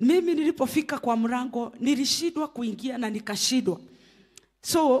 Mimi nilipofika kwa mlango nilishindwa kuingia na nikashindwa.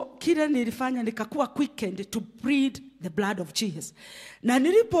 So kile nilifanya nikakuwa quickened to plead the blood of Jesus. Na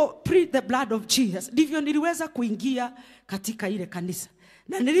nilipo plead the blood of Jesus, ndivyo niliweza kuingia katika ile kanisa.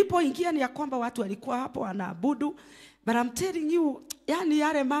 Na nilipoingia ni ya kwamba watu walikuwa hapo wanaabudu. But I'm telling you, yani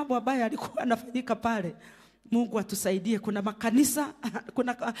yale mambo ambayo yalikuwa yanafanyika pale, Mungu atusaidie. Kuna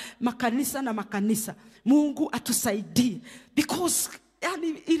makanisa na makanisa. Mungu atusaidie. Because yani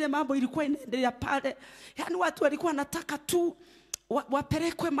ile mambo ilikuwa inaendelea pale. Yani watu walikuwa wanataka tu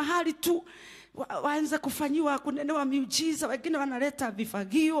wapelekwe mahali tu, waanze kufanyiwa kunenewa miujiza. Wengine wanaleta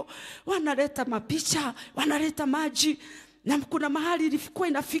vifagio, wanaleta mapicha, wanaleta maji. Na kuna mahali ilikuwa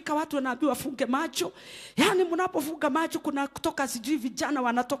inafika watu wanaambiwa wafunge macho. Yani mnapofunga macho kuna kutoka sijui vijana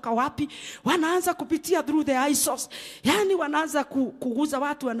wanatoka wapi, wanaanza kupitia through the eye source. Yani wanaanza kuguza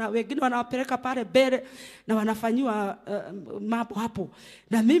watu, wengine wanawapeleka pale mbele na wanafanyiwa mambo hapo.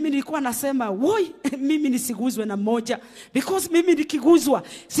 Na mimi nilikuwa nasema, woi, mimi nisiguzwe na mmoja, because mimi nikiguzwa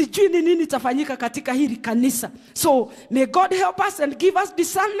sijui ni nini itafanyika katika hili kanisa. So may God help us and give us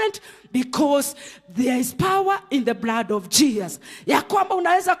discernment, because there is power in the blood of Jesus. Ya kwamba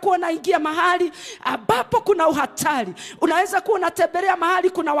unaweza kuwa unaingia mahali ambapo kuna uhatari, unaweza kuwa unatembelea mahali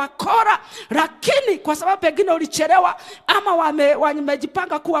kuna wakora, lakini kwa sababu pengine ulichelewa ama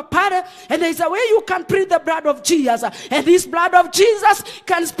wamejipanga kuwa pale, and there is a way you can plead the blood of Jesus, and this blood of Jesus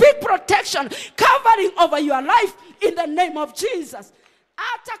can speak protection, covering over your life in the name of Jesus.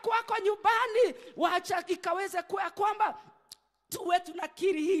 Hata kwako nyumbani, wacha ikaweze kuwa kwamba tuwe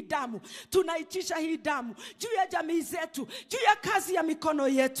tunakiri hii damu, tunaitisha hii damu juu ya jamii zetu, juu ya kazi ya mikono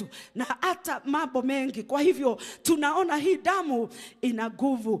yetu, na hata mambo mengi. Kwa hivyo tunaona hii damu ina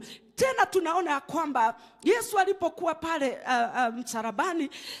nguvu. Tena tunaona ya kwamba Yesu alipokuwa pale msalabani,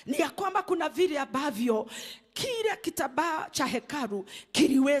 ni ya kwamba kuna vile ambavyo kile kitambaa cha hekalu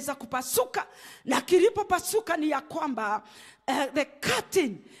kiliweza kupasuka, na kilipopasuka ni ya kwamba the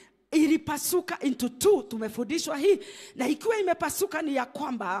curtain ilipasuka into two. Tumefundishwa hii, na ikiwa imepasuka ni ya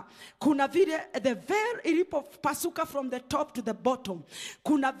kwamba kuna vile the veil ilipopasuka from the top to the bottom,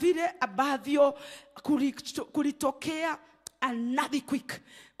 kuna vile ambavyo kulitokea an earthquake.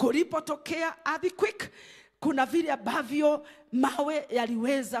 Kulipotokea earthquake, kuna vile ambavyo mawe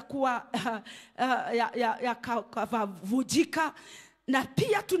yaliweza kuwa yakavunjika. Na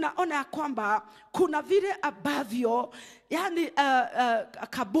pia tunaona ya kwamba kuna vile ambavyo yani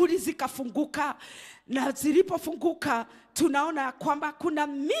kaburi zikafunguka, na zilipofunguka tunaona ya kwamba kuna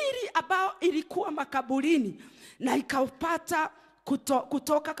mili ambao ilikuwa makaburini na ikaupata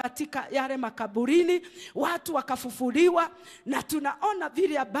kutoka katika yale makaburini, watu wakafufuliwa. Na tunaona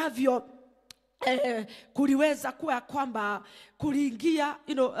vile ambavyo kuliweza kuwa kwamba kuliingia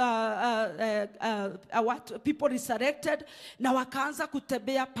people resurrected na wakaanza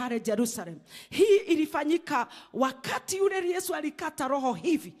kutembea pale Jerusalem. Hii ilifanyika wakati yule Yesu alikata roho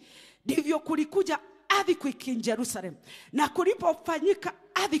hivi, ndivyo kulikuja earthquake in Jerusalem. Na kulipofanyika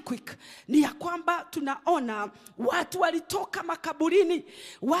earthquake ni ya kwamba tunaona watu walitoka makaburini,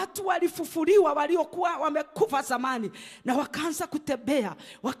 watu walifufuliwa waliokuwa wamekufa zamani, na wakaanza kutembea,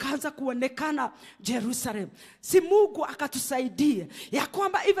 wakaanza kuonekana Jerusalem. Si Mungu akatusaidie ya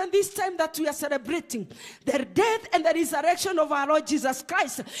kwamba even this time that we are celebrating the death and the resurrection of our Lord Jesus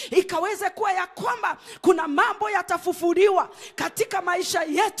Christ, ikaweze kuwa ya kwamba kuna mambo yatafufuliwa katika maisha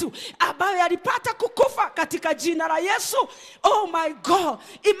yetu ambayo yalipata kukufa katika jina la Yesu. Oh my God,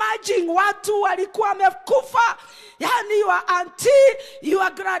 Imagine watu walikuwa wamekufa. Yani your auntie,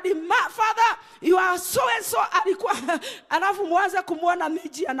 your grandfather, your so and so alikuwa alafu mwanze kumuona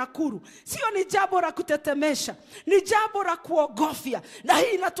miji ya Nakuru. Sio ni jambo la kutetemesha, ni jambo la kuogofya. Na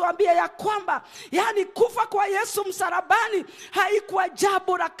hii inatuambia ya kwamba yani kufa kwa Yesu msalabani haikuwa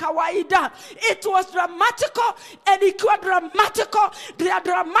jambo la kawaida. It was dramatical, and ikiwa dramatical, there are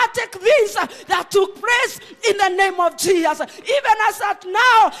dramatic things that took place in the name of Jesus. Even as at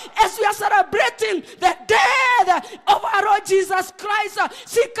now, as we are celebrating the death of our Lord Jesus Christ,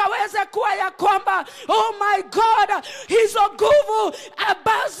 sikaweze kuwa ya kwamba, oh my God, hizo nguvu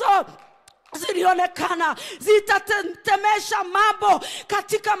ambazo zilionekana zitatemesha mambo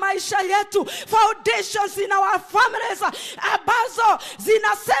katika maisha yetu, foundations in our families ambazo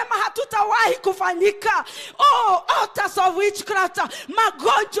zinasema hatutawahi kufanyika. Oh, altars of witchcraft,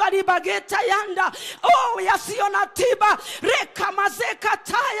 magonjwa libageta yanda, oh, yasiyo na tiba, reka mazeka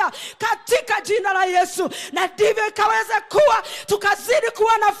taya, katika jina la Yesu. Na ndivyo ikaweze kuwa, tukazidi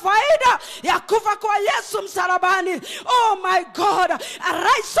kuwa na faida ya kufa kwa Yesu msalabani. Oh my God,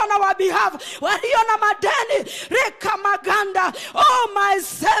 arise on our behalf. Waliona madeni reka maganda, oh my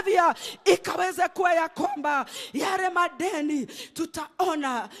Savior, ikaweze kuwa ya kwamba yale madeni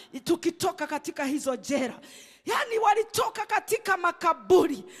tutaona tukitoka katika hizo jera. Yani walitoka katika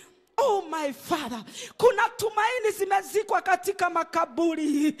makaburi. Oh my Father, kuna tumaini zimezikwa katika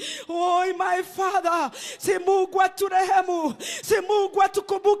makaburi. Oh my Father, si Mungu aturehemu, si Mungu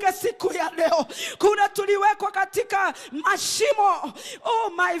atukumbuke siku ya leo. Kuna tuliwekwa katika mashimo. Oh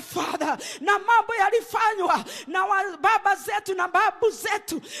my Father, na mambo yalifanywa na baba zetu na babu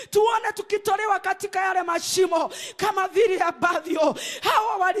zetu, tuone tukitolewa katika yale mashimo kama vile ambavyo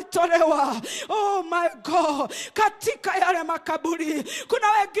hawa walitolewa. Oh my God, katika yale makaburi.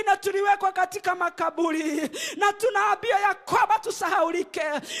 Kuna wengine tuliwekwa katika makaburi, na tunaambia ya kwamba tusahaulike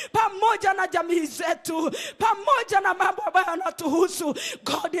pamoja na jamii zetu, pamoja na mambo ambayo yanatuhusu.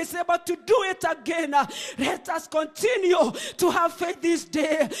 God is able to do it again. Let us continue to have faith this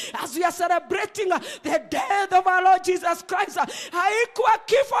day as we are celebrating the death of our Lord Jesus Christ. Haikuwa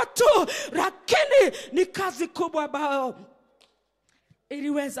kifo tu, lakini ni kazi kubwa ambayo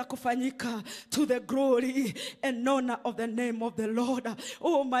iliweza kufanyika to the glory and honor of the name of the Lord.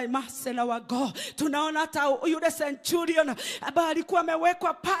 Oh my Master and our God. Tunaona hata yule centurion ambaye alikuwa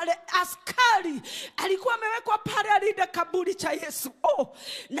amewekwa pale, askari alikuwa amewekwa pale alinde kaburi cha Yesu. Oh,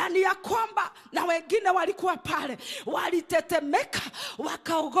 na ni ya kwamba na wengine walikuwa pale walitetemeka,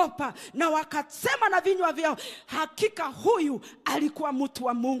 wakaogopa, na wakasema na vinywa vyao, hakika huyu alikuwa mtu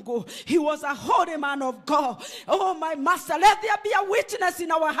wa Mungu. He was a holy man of God. Oh my Master, let there be a witness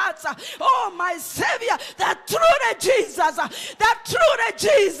in our hearts. Oh my Savior, that truly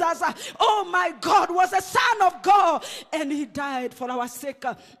Jesus, oh my God, was a Son of God, and he died for our sake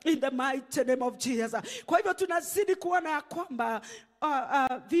in the mighty name of Jesus. Kwa hivyo tunazidi kuona ya kwamba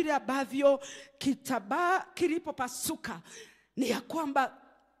vile ambavyo kitambaa kilipopasuka ni ya kwamba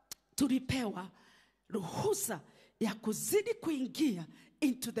tulipewa ruhusa ya kuzidi kuingia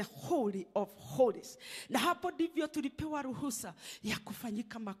into the holy of holies. Na hapo ndivyo tulipewa ruhusa ya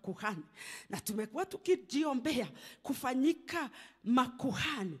kufanyika makuhani. Na tumekuwa tukijiombea kufanyika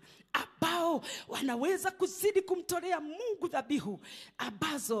makuhani ambao wanaweza kuzidi kumtolea Mungu dhabihu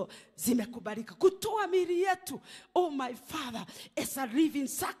ambazo zimekubalika. Kutoa miili yetu, oh my Father, as a living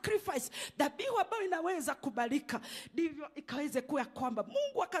sacrifice, dhabihu ambayo inaweza kubalika. Ndivyo ikaweze kuwa kwamba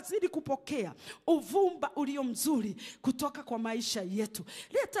Mungu akazidi kupokea uvumba ulio mzuri kutoka kwa maisha yetu.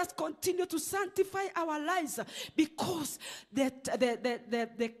 Let us continue to sanctify our lives, because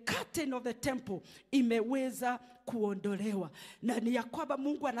the curtain of the temple imeweza kuondolewa. Na ni ya kwamba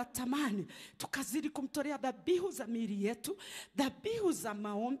Mungu anatamani tukazidi kumtolea dhabihu za miili yetu, dhabihu za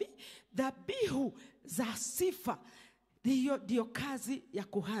maombi, dhabihu za sifa. Ndiyo kazi ya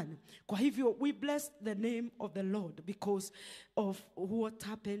kuhani. Kwa hivyo we bless the name of the Lord because of what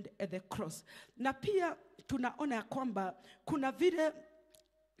happened at the cross. Na pia tunaona ya kwamba kuna vile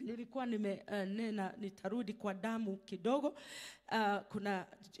nilikuwa nimenena nitarudi kwa damu kidogo. Kuna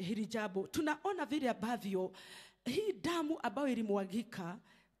hili jambo tunaona vile ambavyo hii damu ambayo ilimwagika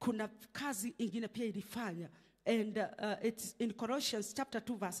kuna kazi ingine pia ilifanya. And it's in Colossians chapter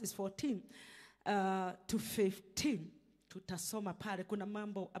 2 verses 14 to 15. Tutasoma pale kuna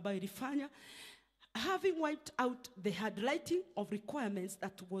mambo ambayo ilifanya. Having wiped out the handwriting of requirements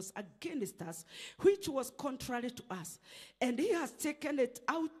that was against us, which was contrary to us, and he has taken it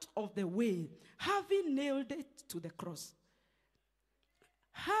out of the way, having nailed it to the cross.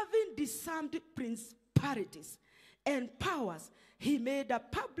 Having disarmed principalities and powers, he made a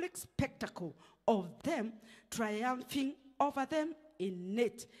public spectacle of them, triumphing over them in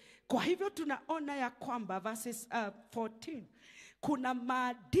it. Kwa hivyo tunaona ya kwamba verses 14 kuna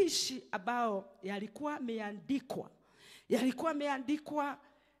maandishi ambao yalikuwa yameandikwa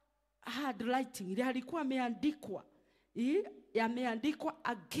handwriting, yameandikwa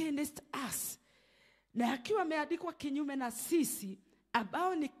against us, na yakiwa yameandikwa kinyume na sisi,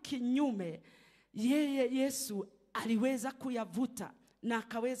 ambao ni kinyume, yeye Yesu aliweza kuyavuta na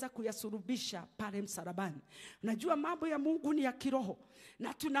akaweza kuyasulubisha pale msalabani. Najua mambo ya Mungu ni ya kiroho,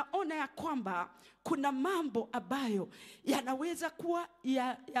 na tunaona ya kwamba kuna mambo ambayo yanaweza kuwa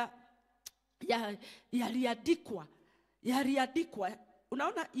yaliandikwa.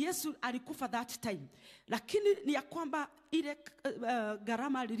 Unaona, Yesu alikufa that time, lakini ni ya kwamba ile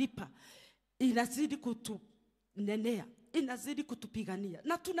gharama alilipa inazidi kutunenea, inazidi kutupigania,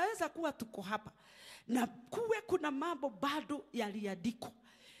 na tunaweza kuwa tuko hapa na kuna mambo bado yaliandikwa.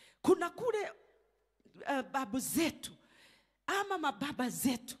 Kuna kule babu zetu ama mababa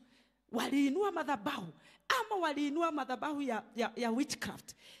zetu waliinua madhabahu, ama waliinua madhabahu ya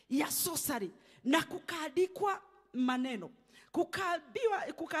witchcraft, ya sorcery, na kukaandikwa maneno,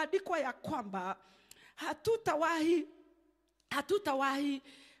 kukaandikwa ya kwamba hatutawahi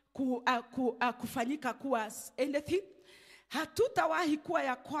kufanyika kuwa anything, hatutawahi kuwa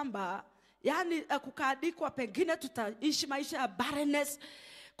ya kwamba, yani kukaandikwa pengine tutaishi maisha ya barrenness,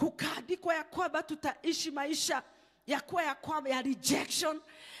 kukaandikwa ya kwamba tutaishi maisha ya kwamba ya rejection,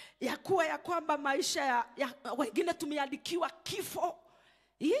 ya kwamba maisha ya wengine tumeandikiwa kifo.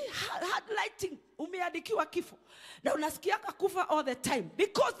 Handwriting, umeandikiwa kifo, na unasikia kufa all the time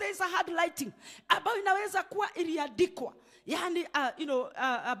because there is a handwriting ambayo inaweza kuwa iliandikwa, yani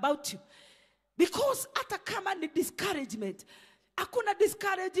about you. Because hata kama ni discouragement, hakuna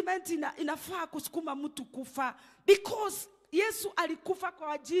discouragement inafaa kusukuma mtu kufa, because Yesu alikufa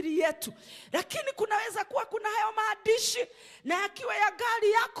kwa ajili yetu. Lakini kunaweza kuwa kuna hayo maandishi, na yakiwa ya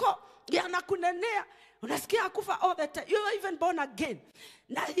gari yako yanakunenea, unasikia kufa all the time, you are even born again.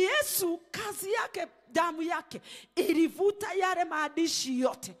 Na Yesu, kazi yake, damu yake ilivuta yale maandishi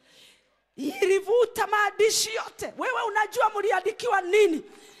yote, ilivuta maandishi yote. Wewe unajua mliandikiwa nini?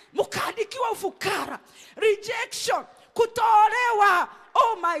 Mkaandikiwa ufukara, rejection, kutolewa,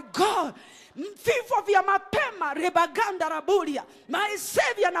 oh my God, vifo vya mapema, rebaganda rabulia, my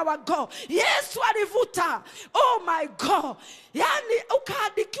savior na wago. Yesu alivuta, oh my God, yani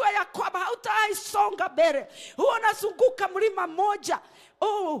ukaandikiwa ya kwamba hautaisonga mbele, unazunguka mlima moja,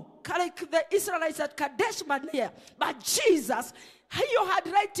 oh, like the Israelites at Kadesh Barnea, but Jesus, hiyo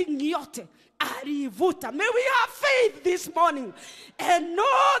handwriting yote alivuta. May we have faith this morning and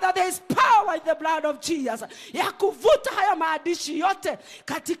know that there is power in the blood of Jesus, ya kuvuta haya maandishi yote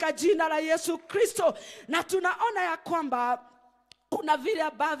katika jina la Yesu Kristo. Na tunaona ya kwamba kuna vile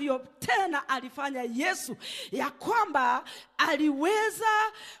ambavyo tena alifanya Yesu, ya kwamba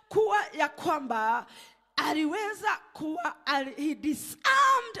aliweza kuwa he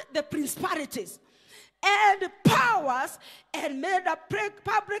disarmed the principalities and powers and made a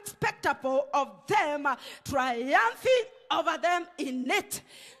public spectacle of them, triumphing over them in it.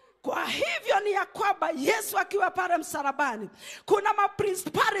 Kwa hivyo ni ya kwamba Yesu akiwa pale msalabani, kuna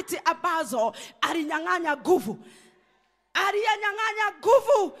principality ambazo alinyang'anya nguvu. Aliyanyang'anya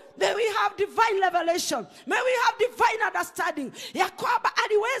nguvu. May we have divine revelation, may we have divine understanding ya kwamba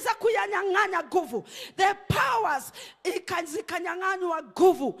aliweza kuyanyang'anya nguvu. The powers ikanyang'anywa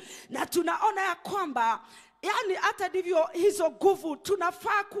nguvu, na tunaona ya kwamba yani hata ndivyo hizo nguvu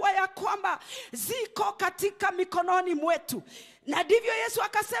tunafaa kuwa ya kwamba ziko katika mikononi mwetu. Na ndivyo Yesu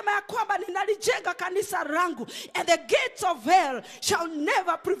akasema ya kwamba ninalijenga kanisa langu, and the gates of hell shall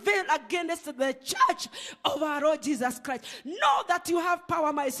never prevail against the church of our Lord Jesus Christ. Know that you have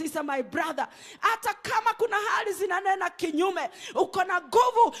power, my sister, my brother. Hata kama kuna hali zinanena kinyume, uko na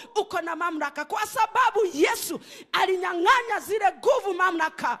nguvu, uko na mamlaka, kwa sababu Yesu alinyang'anya zile nguvu,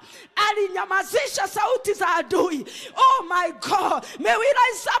 mamlaka. Alinyamazisha sauti za adui. Oh my God, may we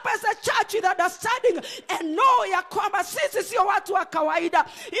rise up as a church with understanding and know ya kwamba sisi sio watu wa kawaida.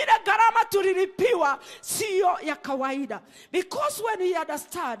 Ile gharama tulilipiwa sio ya kawaida. Because when we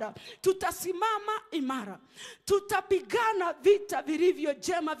understand, tutasimama imara, tutapigana vita vilivyo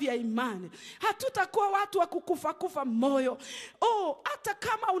jema vya imani. Hatutakuwa watu wa kufa moyo. Oh, hata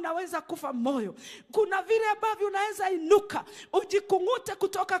kama unaweza kufa moyo, kuna vile ambavyo unaweza inuka, ujikungute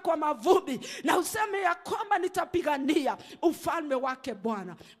kutoka kwa mavumbi, na useme ya kwamba nitapigania ufalme wake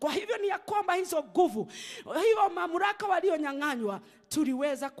Bwana. Kwa hivyo ni ya kwamba hizo nguvu, hiyo mamlaka walionyang'anywa,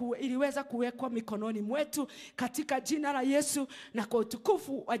 iliweza kuwekwa mikononi mwetu katika jina la Yesu, na kwa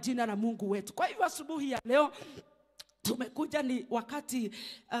utukufu wa jina la Mungu wetu. Kwa hivyo asubuhi ya leo tumekuja ni wakati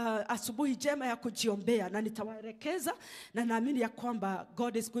asubuhi jema ya kujiombea, na nitawaelekeza, na naamini ya kwamba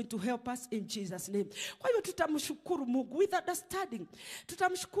God is going to help us in Jesus name. Kwa hiyo tutamshukuru Mungu with understanding.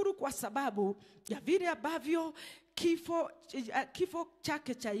 Tutamshukuru kwa sababu ya vile ambavyo kifo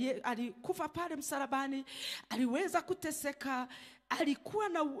chake cha alikufa pale msalabani, aliweza kuteseka, alikuwa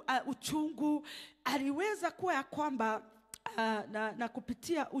na uchungu, aliweza kuwa ya kwamba na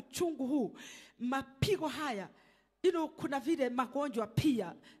kupitia uchungu huu, mapigo haya, kuna vile magonjwa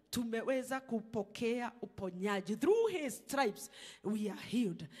pia tumeweza kupokea uponyaji. Through his stripes we are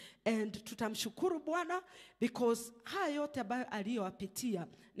healed. And tutamshukuru Bwana because haya yote ambayo aliyowapitia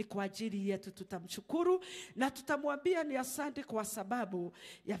ni kwa ajili yetu. Tutamshukuru na tutamwambia ni asante kwa sababu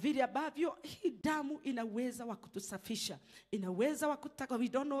ya vile ambavyo hii damu inaweza wa kutusafisha, inaweza wa kutaka. We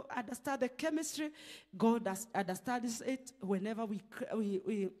don't understand the chemistry. God understands it. Whenever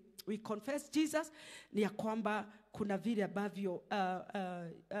we confess Jesus, ni ya kwamba kuna vile ambavyo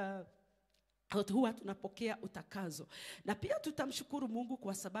huwa tunapokea utakazo. Na pia tutamshukuru Mungu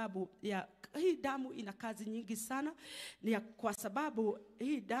kwa sababu ya hii damu ina kazi nyingi sana. Ni kwa sababu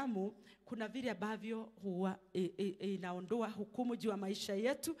hii damu kuna vile ambavyo huwa inaondoa hukumu juu ya maisha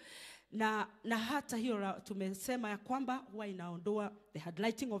yetu. Na hata hiyo tumesema ya kwamba huwa inaondoa the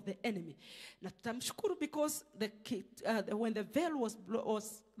highlighting of the enemy. Na tutamshukuru because when the veil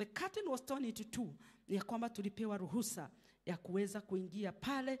the curtain was torn into two, ni ya kwamba tulipewa ruhusa ya kuweza kuingia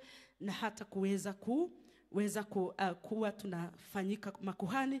pale, na hata kuweza kuwa tunafanyika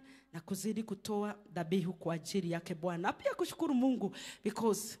makuhani na kuzidi kutoa dhabihu kwa ajili yake Bwana. Na pia kushukuru Mungu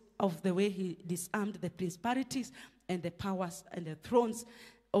because of the way he disarmed the principalities and the powers and the thrones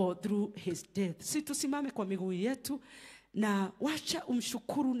through his death. Si tusimame kwa miguu yetu na wacha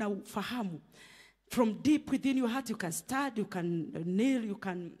umshukuru na ufahamu. From deep within your heart, you can stand, you can kneel, you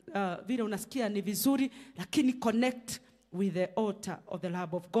can vile unasikia ni vizuri, lakini connect with the altar of the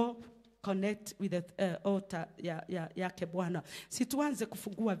love of God. Connect with the altar yake Bwana. Si tuanze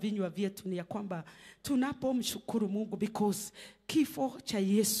kufungua vinywa vyetu, ni ya kwamba tunapomshukuru Mungu because kifo cha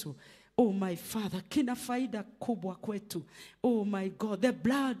Yesu, oh my Father, kina faida kubwa kwetu. Oh my God, the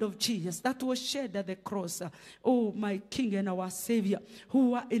blood of Jesus that was shed at the cross, oh my King and our Savior,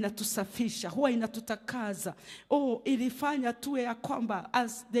 huwa inatusafisha, huwa inatutakaza. Oh, ilifanya tuwe ya kwamba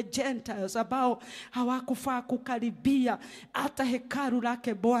as the Gentiles ambao hawakufaa kukaribia hata hekalu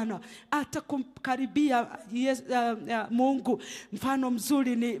lake Bwana, hata kumkaribia Mungu. Mfano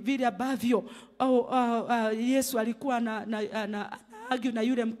mzuri ni vile ambavyo Yesu alikuwa na na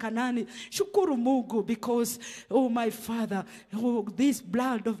yule Mkanani. Shukuru Mungu because oh my Father, oh this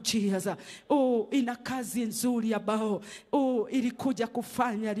blood of Jesus, oh ina kazi nzuri ambao ilikuja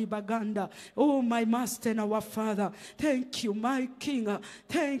kufanya ribaganda. Oh my Master and our Father, thank you my King,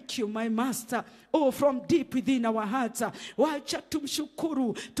 thank you my Master. Oh, from deep within our hearts, wacha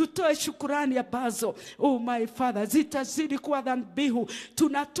tumshukuru, tutoe shukurani ambazo, oh my Father, zitazidi kuwa dhabihu.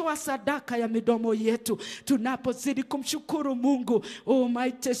 Tunatoa sadaka ya midomo yetu tunapozidi kumshukuru Mungu, oh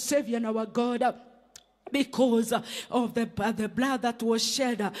mighty Savior and our God, because of the blood that was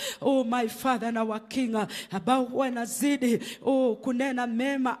shed, oh my Father and our King, about wanazidi kunena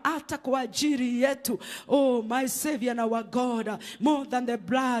mema hata kwa ajili yetu, oh my Savior and our God, more than the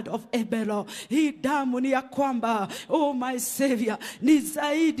blood of Abel. Hii damu ni ya kwamba, oh my Savior, ni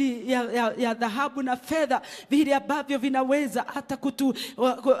zaidi ya dhahabu na fedha vile ambavyo vinaweza hata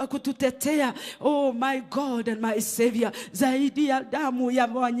kututetea, oh my God and my Savior, zaidi ya damu ya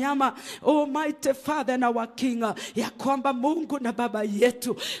wanyama, oh mighty Father na wa King, ya kwamba Mungu na Baba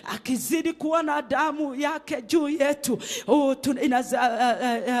yetu akizidi kuona damu yake juu yetu,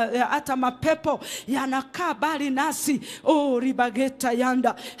 hata mapepo yanakaa bali nasi, ribageta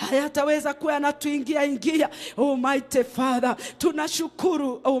yanda hayataweza kuwa yanatuingia. Oh mighty Father,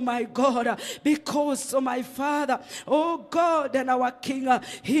 tunashukuru, oh my God, because oh my Father, oh God and our King,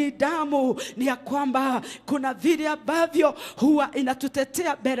 hii damu ni ya kwamba kuna vile ambavyo huwa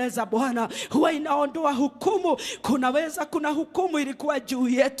inatutetea mbele za Bwana, huwa inaondoa hukumu. Kuna hukumu ilikuwa juu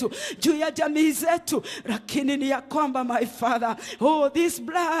yetu, juu ya jamii zetu, lakini ni ya kwamba my Father, oh this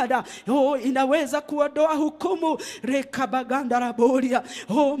blood, inaweza kuondoa hukumu. Rekabaganda raboria,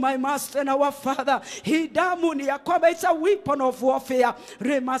 oh my Master and our Father, hii damu ni ya kwamba it's a weapon of warfare.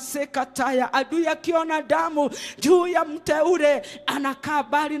 Remaseka taya, adui akiona damu juu ya mteule anakaa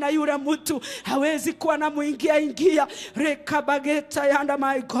bali na yule mtu, hawezi kuwa na muingia. Rekabageta yanda,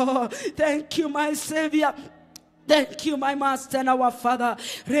 my God, thank you my Savior. Thank you, my Master and our Father.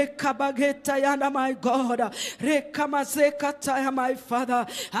 Rekabageta yana, my God. Rekamazekata, my Father.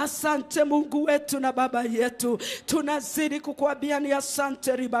 Asante Mungu wetu na Baba yetu. Tunazidi kukuambia ni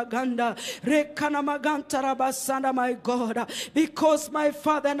asante ribaganda. Rekana maganta rabasanda, my God. Because my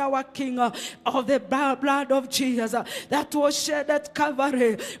Father and our King, of the blood of Jesus that was shed at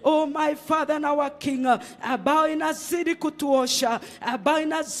Calvary. Oh, my Father and our King, ambao inazidi kutuosha, ambao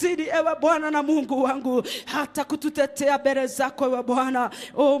inazidi ewe Bwana na Mungu wangu, hata kututetea mbele zako ewe Bwana.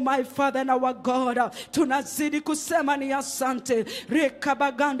 Oh, my Father and our God, tunazidi kusema ni asante.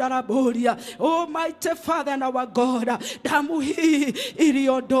 Rekabaganda raboria. Oh, mighty Father and our God, damu hii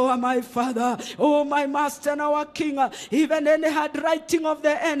iliondoa, my Father. Oh, my Master and our King, even any handwriting of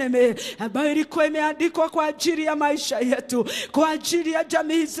the enemy ambayo ilikuwa imeandikwa kwa ajili ya maisha yetu, kwa ajili ya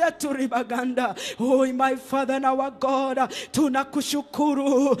jamii zetu ribaganda. Oh, my Father and our God,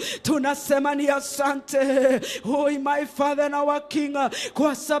 tunakushukuru, tunasema ni asante. Oh, my Father and our King,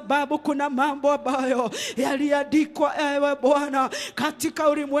 kwa sababu kuna mambo ambayo yaliandikwa ewe Bwana katika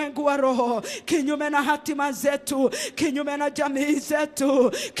ulimwengu wa roho, kinyume na hatima zetu, kinyume na jamii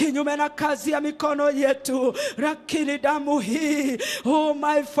zetu, kinyume na kazi ya mikono yetu, lakini damu hii, oh,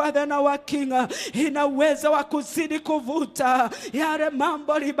 my Father and our King, ina uwezo wa kuzidi kuvuta yale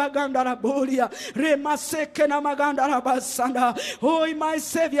mambo libaganda la bulia remaseke na maganda la basanda. Oh, my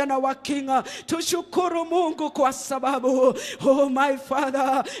Savior and our King, tushukuru Mungu kwa sababu, oh, my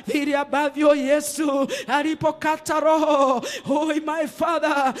Father, vile ambavyo Yesu alipokata roho, oh, my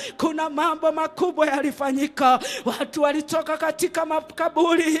Father, kuna mambo makubwa yalifanyika. Watu walitoka katika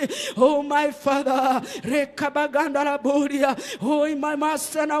makaburi, oh, my Father, rekabaganda la bulia. Oh, my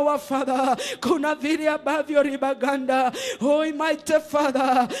Master and our Father, kuna vile ambavyo ribaganda, oh, mighty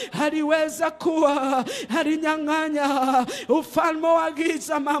Father, aliweza kuwa, alinyang'anya ufalme wa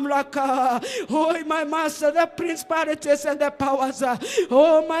giza mamlaka. Oh, my Master, the principalities and the powers,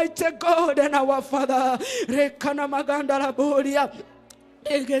 oh, mighty God and our Father, rekana maganda la bulia.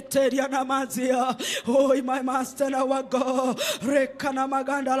 Egeteria namazia. Oh, my Master and our God, rekana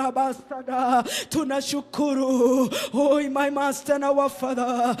maganda la basada. Tunashukuru. Oh, my Master and our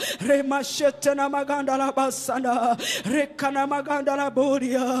Father, remashete na maganda la basada, rekana maganda la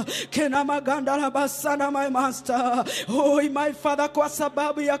buria, kena maganda la basada, my Master. Oh, my Father, kwa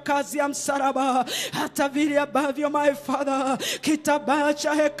sababu ya kazi ya msalaba, hata vile ambavyo, my Father, kitambaa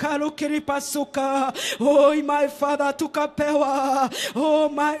cha hekalu kilipasuka. Oh, my Father, tukapewa, oh,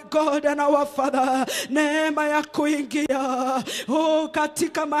 my God and our Father, neema ya kuingia, oh,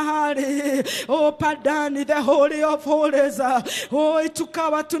 katika mahali, oh, padani, the holy of holies. Oh,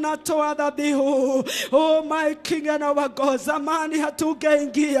 tukawa tunatoa dhabihu. Oh, my King and our God, zamani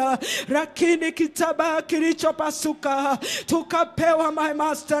hatungeingia, lakini kitambaa kilichopasuka tukapewa, my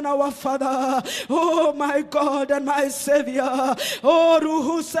Master and our Father. Oh, my God and my Savior, oh,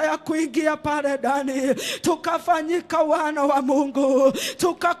 ruhusa ya kuingia pale ndani, tukafanyika wana wa Mungu,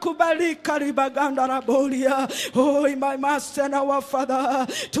 tukakubalika ribaganda la bulia. Oh, my Master and our Father,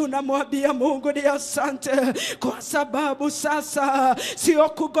 tunamwambia Mungu ni asante, kwa sababu sasa sio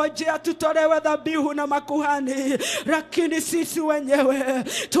kugojea tutolewe dhabihu na makuhani, lakini sisi wenyewe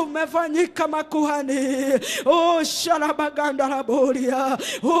tumefanyika makuhani. Oh, shalabaganda la bulia.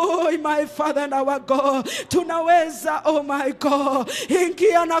 Oh, my Father and our God, tunaweza, oh, my God,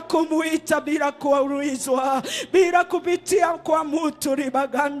 ingia na kumuita bila kuulizwa, bila kupitia kwa mtu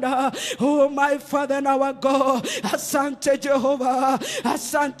ribaganda. Oh, my Father and our God, asante Jehova,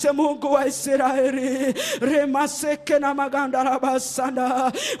 asante Mungu wa Israeli, remaseke na maganda la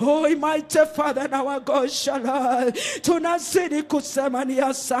basanda. Oh, mighty Father and our God, shalai, tunazidi kusema ni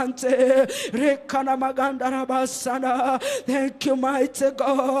asante, reka na maganda la basanda. Thank you, mighty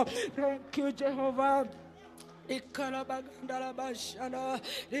God, thank you Jehovah. Ikarabaganda la bashana,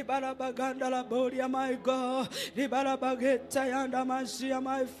 libarabaganda la boria, my God, libarabageta yanda masia,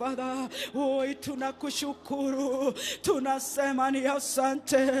 my Father. Oh, tunakushukuru, tunasema ni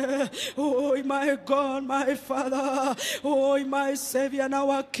asante. Oh, my God, my Father, oh, my Savior na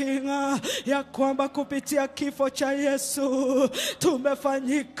our King, ya kwamba kupitia kifo cha Yesu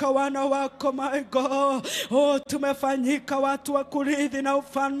tumefanyika wana wako, my God. Oh, tumefanyika watu wa kurithi na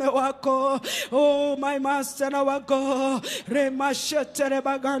ufalme wako. Oh, my Master na our God, remashete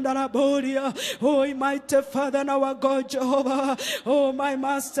rebaganda la boria. Oh, mighty Father na our God, Jehovah. Oh, my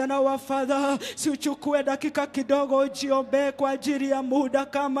Master na our Father, si uchukue dakika kidogo ujiombe kwa ajili ya muda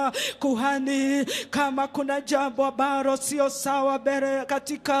kama kuhani, kama kuna jambo ambalo sio sawa mbele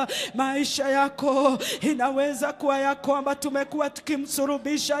katika maisha yako. Inaweza kuwa ya kwamba tumekuwa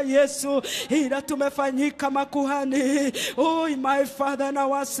tukimsulubisha Yesu, ila tumefanyika makuhani. Oh, my Father na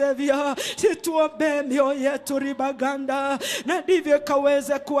our Savior, situombe mioyo yetu yetu ribaganda, na ndivyo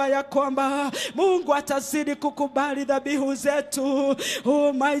kaweze kuwa ya kwamba Mungu atazidi kukubali dhabihu zetu,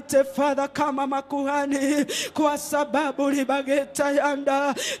 Almighty Father, kama makuhani, kwa sababu ribageta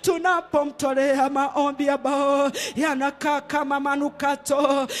yanda tunapomtolea maombi ambao yanakaa kama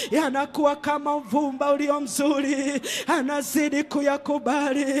manukato, yanakuwa kama mvumba ulio mzuri, anazidi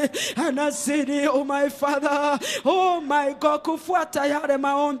kuyakubali, anazidi, oh my Father, oh my God, kufuata yale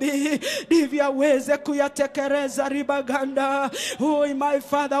maombi ndivyo aweze kuyatekeleza ribaganda. Oh my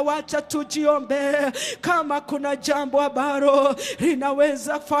Father, wacha tujiombe kama kuna jambo ambalo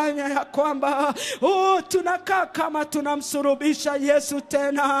linaweza fanya ya kwamba tunakaa kama tunamsurubisha Yesu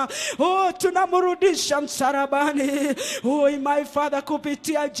tena, tunamrudisha msalabani, my Father,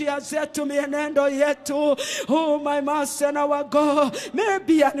 kupitia njia zetu, mienendo yetu, my Master and our God,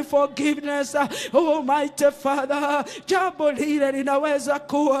 maybe unforgiveness, Almighty Father, jambo lile linaweza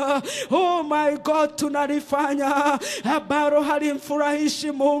kuwa, my God, tunalifanya ambalo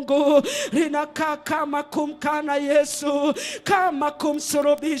halimfurahishi Mungu, linakaa kama kumkana Yesu, kama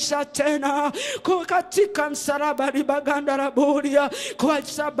kumsulubisha tena katika msalaba ribaganda raburia, kwa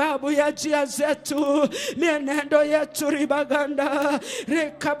sababu ya njia zetu, mienendo yetu ribaganda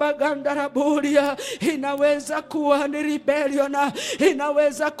rekabaganda raburia, inaweza kuwa ni rebellion,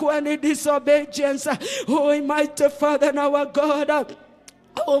 inaweza kuwa ni disobedience, Almighty Father and our God.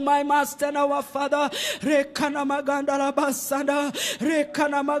 Oh my Master and our Father, rekana maganda la basanda,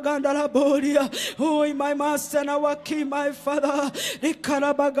 rekana maganda la boria. Oh my Master and our King, my Father,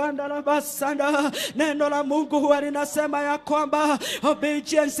 rekana maganda la basanda. Neno la Mungu huwa linasema ya kwamba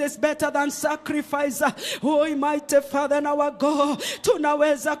obedience is better than sacrifice. Oh mighty Father and our God,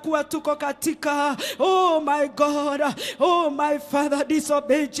 tunaweza kuwa tuko katika, oh my God, oh my Father,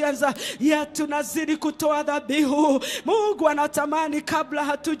 disobedience, yet tunazidi kutoa dhabihu. Mungu anatamani kabla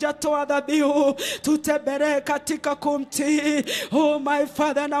hatujatoa dhabihu tutembee katika kumtii, oh my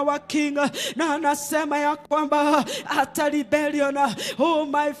Father na our King, na anasema ya kwamba hata rebellion, oh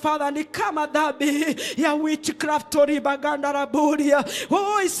my Father, ni kama dhambi ya witchcraft ribaganda raburia.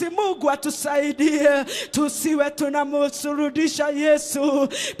 Oh isi Mungu atusaidie tusiwe tunamsurudisha Yesu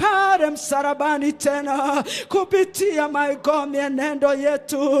pale msalabani tena, kupitia my God, mienendo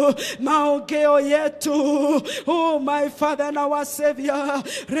yetu, maongeo yetu, oh my Father na our Savior,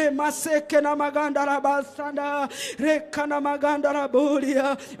 remaseke na maganda la basanda, reka na maganda la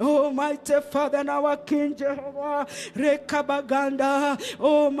buria. Oh mighty Father na our King Jehovah, reka baganda,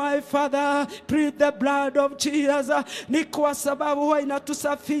 oh my Father, plead the blood of Jesus, ni kwa sababu huwa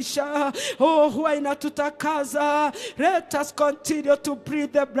inatusafisha, oh huwa inatutakaza. Let us continue to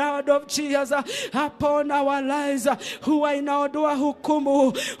breathe the blood of Jesus upon our lives. Huwa inaondoa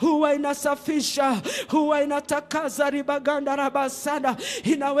hukumu, huwa inasafisha, huwa inatakaza ribaganda rabasada.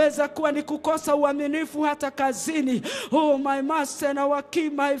 Inaweza kuwa ni kukosa uaminifu hata kazini, oh my Master and our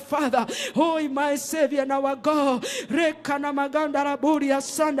King, my Father, oh my Savior and our God. Reka na maganda raburia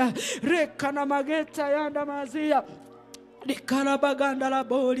sana, reka na mageta yanda mazia, Nikarabaganda la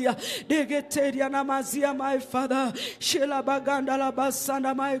bolia, degeteria namazia, my Father, shela baganda la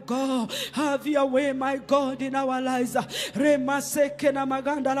basanda, my God, have your way, my God, in our lives. Remaseke na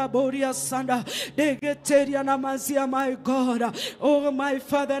maganda la bolia sanda, degeteria namazia, my God, oh my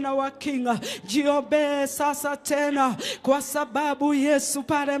Father and our King, jiobe sasa tena, kwa sababu Yesu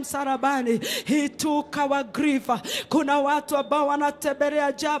pale msalabani, he took our grief. Kuna watu ambao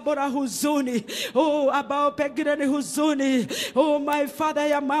wanatembelea jambo la huzuni, oh ambao pengine ni huzuni, oh my Father,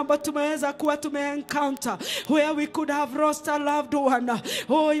 ya mambo tumeweza kuwa encounter where we could have lost a loved one.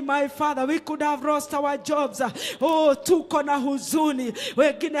 Oh my Father, we could have lost our jobs. Oh tuko na huzuni,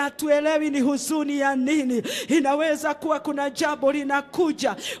 wengine hatuelewi ni huzuni ya nini. Inaweza kuwa kuna jambo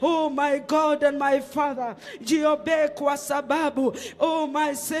linakuja, oh my God and my Father, jiobe kwa sababu, oh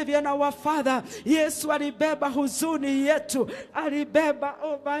my Savior and our Father, Yesu alibeba huzuni yetu, alibeba,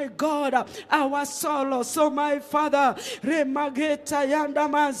 oh my God, our sorrow. So my Father, remageta yanda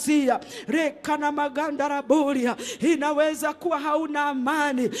mazia, reka na maganda raburia. Inaweza kuwa hauna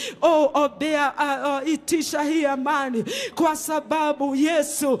amani, oh obea, itisha hii amani, kwa sababu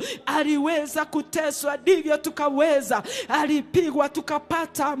Yesu aliweza kuteswa ndivyo tukaweza, alipigwa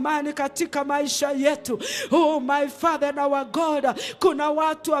tukapata amani katika maisha yetu. Oh my Father and our God, kuna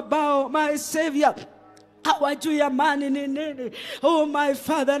watu ambao, my Savior, hawajui amani ni nini. Oh my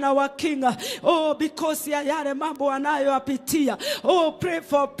Father and our King, oh because ya yale mambo wanayoyapitia. Oh, pray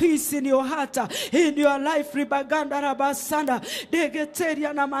for peace in your heart, in your life. Ribaganda rabasanda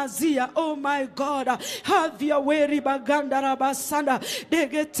degeteria namazia. Oh my God, have your way. Ribaganda rabasanda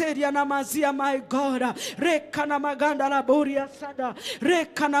degeteria namazia. My God, rekana maganda raboria sada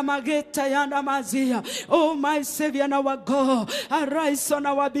rekana mageta ya namazia. Oh my Savior and our God, arise on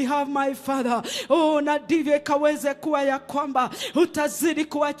our behalf, my Father. Oh, na ndivyo ikaweze kuwa ya kwamba utazidi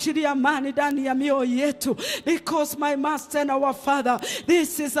kuachilia amani ndani ya mioyo yetu, because my Master and our Father,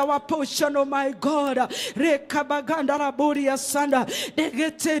 this is our portion, oh my God. Rekabaganda raburia sanda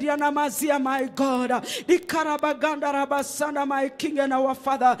degeteria namazia, my God. Dikarabaganda rabasanda, my King and our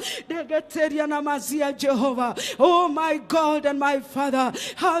Father. Degeteria namazia, Jehovah. Oh my God and my Father,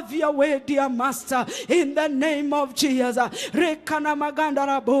 have your way, dear Master, in the name of Jesus. Rekana maganda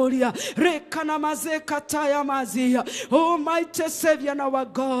raburia rekana mazeka taya mazia. Oh mighty Savior and our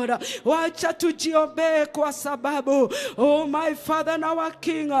God, wacha tujiombe kwa sababu, oh my Father and our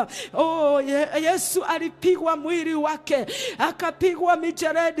King, oh Yesu alipigwa mwili wake, akapigwa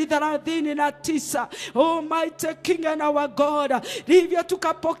mijeredi 39. Oh mighty King and our God, hivyo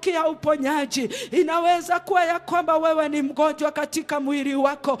tukapokea uponyaji. Inaweza kuwa ya kwamba wewe ni mgonjwa katika mwili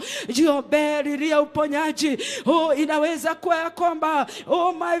wako, jiombe lilia uponyaji. Oh inaweza kuwa ya kwamba,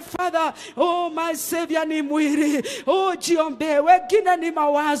 oh my Father, oh my Savior, ni mwili. Oh jiombe. Wengine ni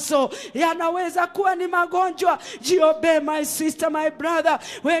mawazo, yanaweza kuwa ni magonjwa. Jiombe my sister, my brother.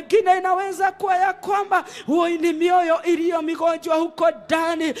 Wengine inaweza kuwa ya kwamba ni mioyo iliyo migonjwa huko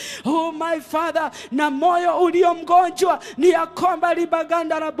ndani. Oh my Father, na moyo ulio mgonjwa ni ya kwamba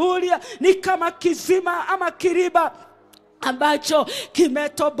libaganda rabulia ni kama kizima ama kiriba ambacho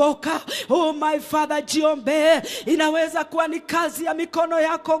kimetoboka. Oh my Father, jiombe. Inaweza kuwa ni kazi ya mikono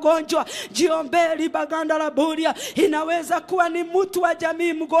yako gonjwa. Jiombe libaganda rabulia. Inaweza kuwa ni mtu wa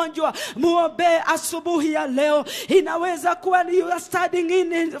jamii mgonjwa. Muombe asubuhi ya leo. Inaweza kuwa ni you are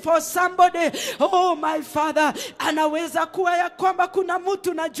studying in for somebody. Oh my Father, anaweza kuwa ya kwamba kuna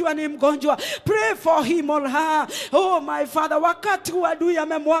mtu najua ni mgonjwa. Pray for him or her. Oh my Father, wakati adui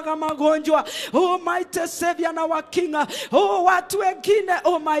amemwaga magonjwa. Oh mighty Savior na our King, oh watu wengine,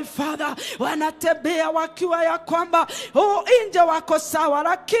 oh my Father, wanatembea wakiwa ya kwamba oh nje wako sawa,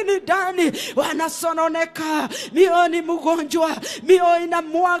 lakini ndani wanasononeka. Mioyo ni mgonjwa, mioyo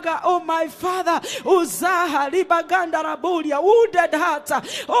inamwaga. Oh my Father, uzaha libaganda rabulia, wounded heart.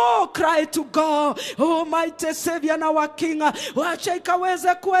 Oh cry to God. Oh mighty Savior na our King, wacha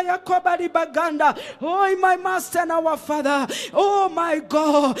ikaweze kuwa ya kwamba libaganda. Oh my Master na our Father, oh my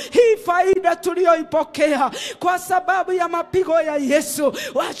God, hii faida tulioipokea kwa sababu ya mapigo ya Yesu,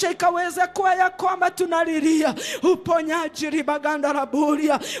 wacha ikaweze kuwa ya kwamba tunalilia uponyaji libaganda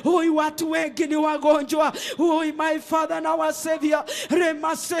rabulia. Watu wengi ni wagonjwa. My Father na our Savior,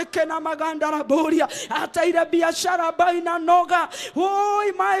 remaseke na maganda rabulia. Hata ile biashara ambayo inanoga,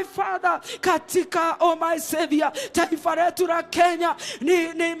 my Father, katika oh my Savior, taifa letu la Kenya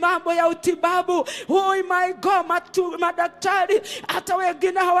ni mambo ya utibabu. My God, madaktari hata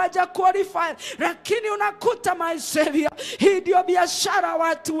wengine hawaja qualify, lakini unakuta my Savior, hii ndio biashara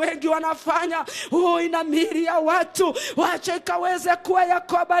watu wengi wanafanya. Ina mili ya watu. Wacha ikaweze kuwa ya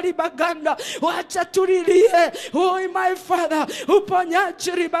kwamba libaganda, wacha tulilie my Father,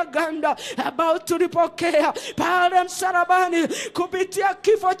 uponyaji libaganda ambao tulipokea pale msalabani kupitia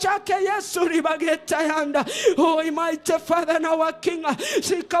kifo chake Yesu libageta yanda. Mighty Father na our King,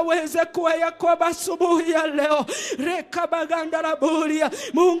 sikaweze kuwa ya kwamba asubuhi ya leo rekabaganda rabulia,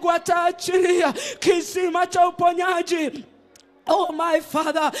 Mungu ataachilia kisima cha uponyaji. Oh my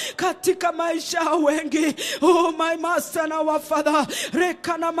Father, katika maisha wengi. Oh my Master na our Father,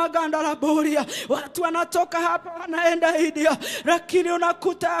 rekana maganda rabulia. Watu wanatoka hapa wanaenda India, lakini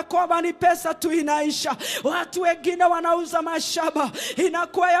unakuta kwamba ni pesa tu inaisha. Watu wengine wanauza mashamba,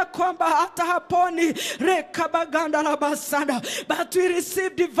 inakuwa ya kwamba hata haponi. Rekabaganda rabasanda, but we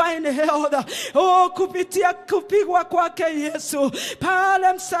receive divine health. Oh kupitia kupigwa kwake Yesu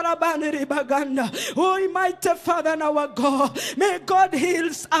pale msalabani libaganda. Oh mighty Father na our God, may God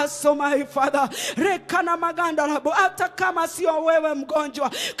heals us, oh my Father. Rekana maganda rabo. Hata kama sio wewe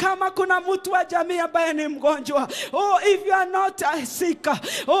mgonjwa, kama kuna mtu wa jamii ambaye ni mgonjwa, oh if you are not sick,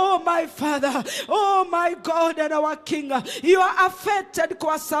 oh my Father, oh my God and our King, you are affected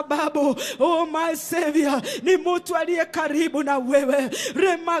kwa sababu oh my Savior ni mtu aliye karibu na wewe.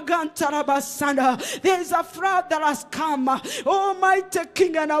 Remaganta rabasanda. There is a flood that has come, oh mighty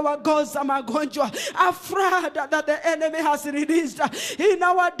King and our God, za magonjwa. A flood that the enemy has released in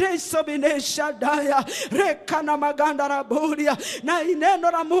our days. So bineshadaya rekana maganda raburia. Na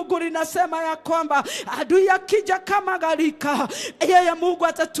neno la Mungu linasema ya kwamba adui akija kama gharika, yeye Mungu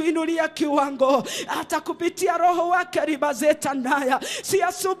atatuinulia kiwango, atakupitia roho wake ribazeta naya. Si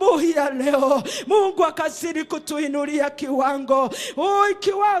asubuhi ya leo Mungu akazidi kutuinulia kiwango,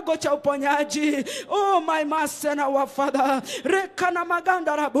 kiwango cha uponyaji. Oh my master na wa father, rekana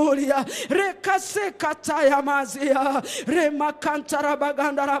maganda raburia, rekaseka taya mazia, remakanta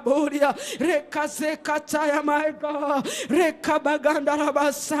rabaganda raburia, rekaseka taya my God, rekabaganda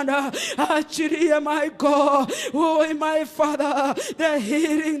rabasana. Achirie my God, oh my Father, the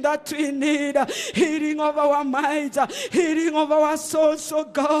healing that we need, healing of our minds, healing of our souls, oh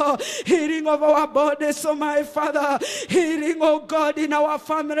God, healing of our bodies, oh my Father, healing, oh God, in our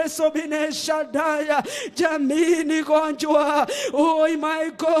families, oh bineshadaya, jamini gonjwa, oh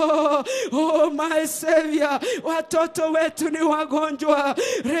my God, oh my Savior, watoto wetu ni wagonjwa,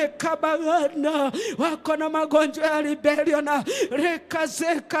 rekabagana, wako na magonjwa ya rebellion,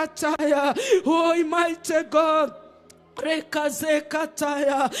 rekazekataya, oh mighty God,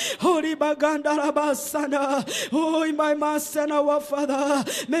 rekazekataya, holy baganda rabasana. Oh my master and our Father,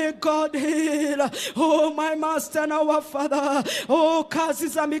 may God heal. Oh my master and our Father, oh kazi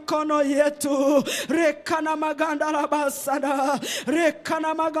za mikono yetu, rekana maganda rabasana,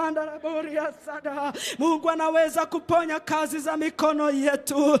 rekana maganda raboria sana. Mungu anaweza kuponya kazi za mikono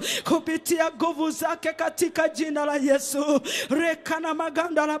yetu kupitia nguvu zake katika jina la Yesu. Rekana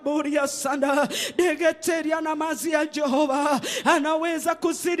maganda raboria sana, degeteria na mazia Jehovah anaweza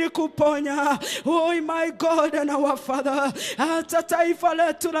kuzidi kuponya. Oh my God and our Father, hata taifa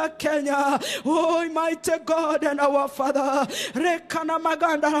letu la Kenya, oh mighty God and our Father, rekana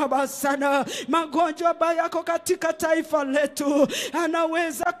maganda rabasana, magonjwa bayako katika taifa letu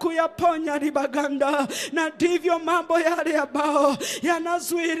anaweza kuyaponya ribaganda. Na ndivyo mambo yale ambao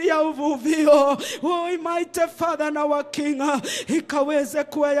yanazuilia uvuvio, oh mighty Father na wa King, ikaweze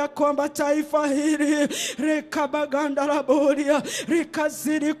kuwa ya kwamba taifa hili rekabaganda raboria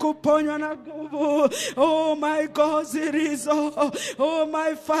rikazidi kuponywa na nguvu. Oh my God, zilizo, oh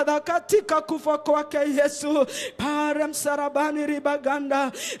my Father, katika kufa kwake Yesu pare msarabani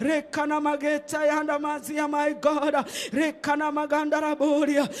ribaganda, rekana mageta yanda mazia my God, rekana maganda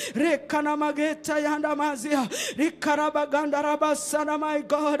raboria, rekana mageta yanda mazia, rikarabaganda rabasana my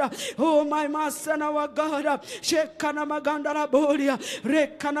God. Oh my master na wa God, shekana maganda raboria,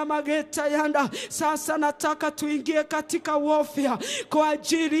 rekana mageta yanda. Sasa nataka tuingie katika warfare kwa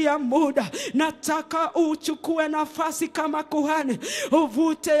ajili ya muda. Nataka uchukue nafasi kama kuhani,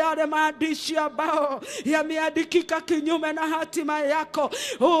 uvute yale maandishi ambao yameandikika kinyume na hatima yako.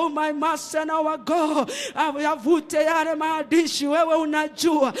 Oh my master na wa God, yavute yale maandishi. Wewe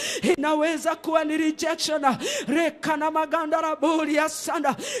unajua inaweza kuwa ni rejection, rekana maganda raburia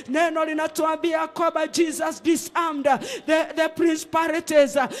sana. Neno linatuambia kwamba Jesus disarmed the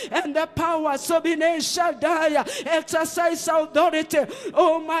principalities and the powers, so bineshadaya, exercise authority.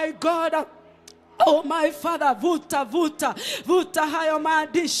 Oh my God, oh my Father, vuta hayo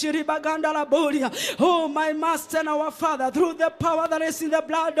maandishi ribaganda raburia. Oh my master and our Father, through the power that is in the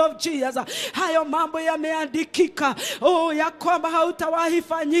blood of Jesus, hayo mambo yameandikika, oh ya kwamba hautawahi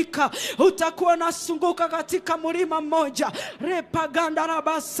fanyika. Utakuwa nasunguka katika mlima mmoja, repaganda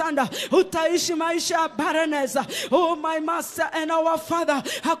rabasanda, utaishi maisha ya barrenness. Oh my master and our Father,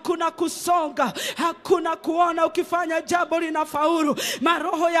 hakuna kusonga, hakuna kuona ukifanya jambo linafaulu.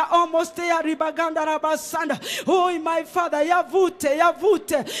 Maroho ya almost ya ribaganda rabasanda, oh my Father, yavute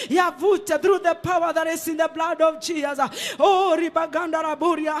through the power that is in the blood of Jesus. Oh ribaganda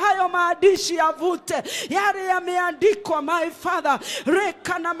raburia, hayo maandishi yavute, yale yameandikwa my Father,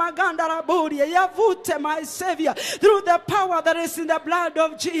 rekana maganda raburia, yavute my Savior, through the power that is in the blood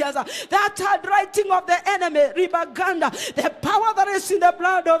of Jesus. That handwriting of the enemy, ribaganda, the power that is in the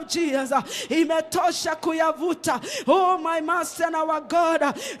blood of Jesus, imetosha kuyavuta. Oh my master and our God,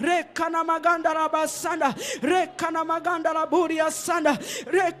 rekana maganda rabasanda, rekana maganda raburia sanda,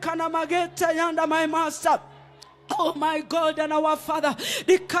 rekana mageta yanda my master. Oh my God and our Father,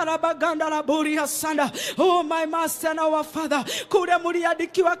 dikarabaganda raburia sana. Oh my master and our Father, kule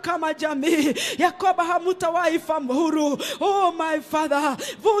muliadikiwa kama jamii ya kwamba hamutawahi famhuru. Oh my Father,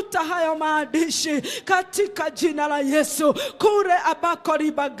 vuta hayo maandishi katika jina la Yesu. Kule abako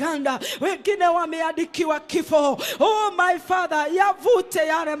ribaganda wengine wameadikiwa kifo. Oh my Father, yavute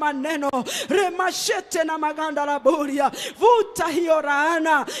yale maneno, remashete na maganda raburia, vuta hiyo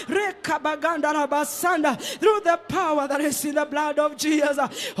raana, rekabaganda rabasanda, through the power that is in the blood of Jesus.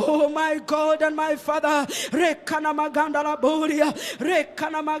 Oh my God and my Father. Rekana maganda laboria.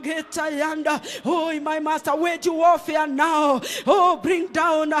 Rekana mageta yanda. Oh my Master, wage warfare now. Oh, bring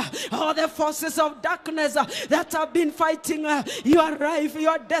down all the forces of darkness that have been fighting your life,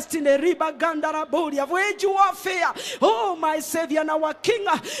 your destiny. Ribaganda laboria. Wage warfare. Oh my Savior and our King.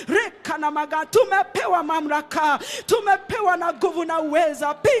 Rekana maganda. Tumepewa mamlaka. Tumepewa na nguvu na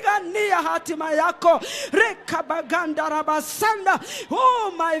uweza. Pigania hatima yako. Rekabaganda rabasanda.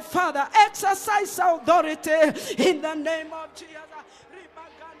 Oh my Father, exercise authority in the name of Jesus.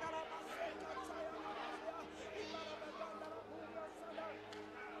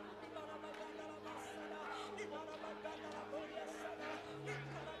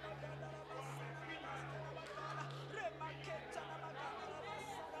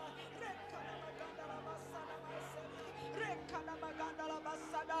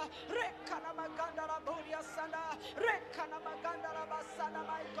 Rekana maganda la boria sana. Rekana maganda la basana,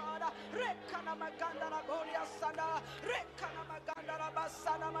 my God. Rekana maganda la boria sana. Rekana maganda la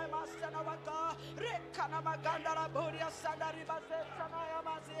basana, my Master, our God. Rekana maganda la boria sana. Ribaze sana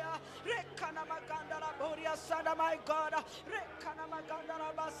yamazia. Rekana maganda la boria sana, my God. Rekana maganda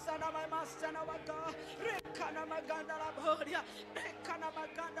la basana, my Master, our God. Rekana maganda la boria. Rekana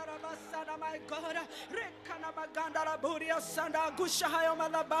maganda la basana, my God. Rekana maganda la boria sana. Gusha hayo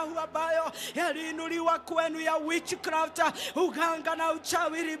madhabahu ambayo yaliinuliwa kwenu ya witchcraft, uganga na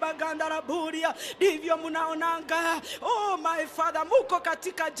uchawi. Ribaganda la buria. Ndivyo mnaonanga. Oh my Father, muko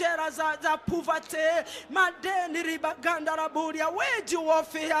katika jera za poverty, madeni. Ribaganda la buria. Wage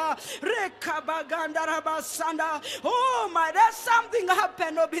warfare. Rekabaganda la basanda. Oh my, there's something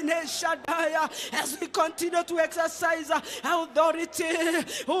happened as we continue to exercise authority.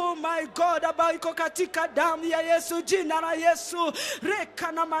 Oh my God, ambayo iko katika damu ya Yesu, jina la Yesu.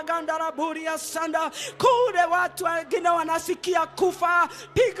 Rekana maganda la buria sanda. Kule watu wengine wanasikia kufa,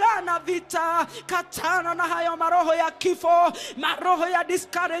 pigana vita, katana na hayo maroho ya kifo, maroho ya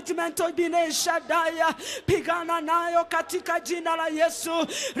discouragement, binesha daya, pigana nayo katika jina la Yesu.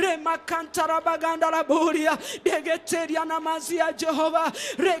 Remakanta la baganda la buria. Degeteria na mazia Jehovah.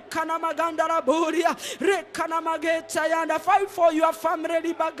 Rekana maganda la buria. Rekana mageta yanda. Fight for your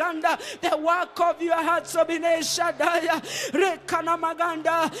family, baganda, the work of your heart, so binesha daya. Rekana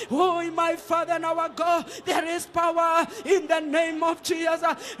maganda. Oh my Father and our God, there is power in the name of Jesus.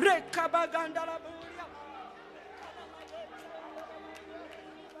 Rekabaganda la buria.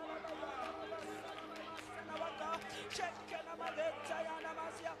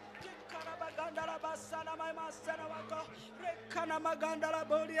 My Master, our God. Rekana maganda la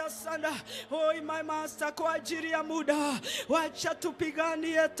boria sana. Oh my Master, kwa ajili ya muda, wacha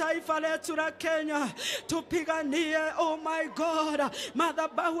tupiganie taifa letu la Kenya. Tupiganie, oh my God,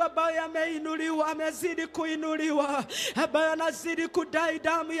 madhabahu ambayo yameinuliwa, amezidi kuinuliwa, ambayo yanazidi kudai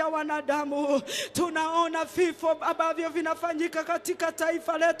damu ya wanadamu. Tunaona vifo ambavyo vinafanyika katika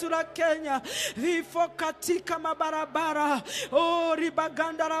taifa letu la Kenya, vifo katika mabarabara. Oh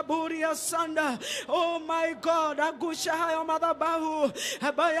ribaganda la boria sana. Oh my God, agusha hayo madhabahu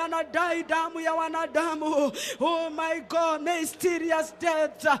ambayo yanadai damu ya wanadamu. Oh my God, mysterious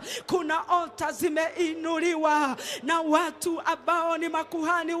deaths. Kuna altar zimeinuliwa na watu ambao ni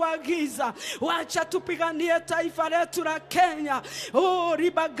makuhani wa giza. Wacha tupiganie taifa letu la Kenya. Oh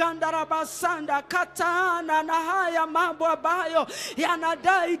ribaganda la basanda. Katana na haya mambo ambayo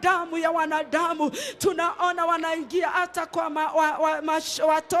yanadai damu ya wanadamu. Tunaona wanaingia hata kwa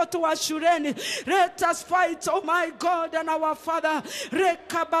watoto wa shuleni. Let us fight, oh my God and our Father.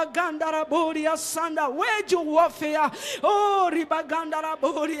 Rekabaganda la boria sanda. Wage warfare. Oh ribaganda la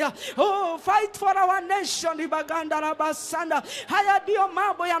boria. Oh, fight for our nation. Ribaganda la basanda. Haya ndio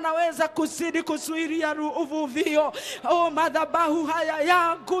mambo yanaweza kuzidi kuzuilia uvuvio. Oh madhabahu haya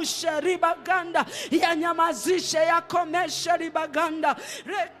yagushe. Ribaganda yanyamazishe, yakomeshe. Ribaganda.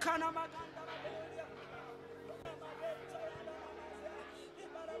 Rekana maganda.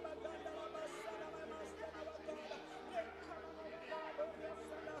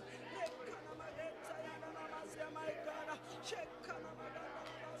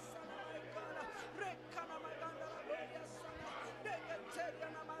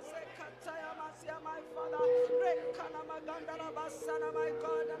 My Father, Rekana maganda la basana, my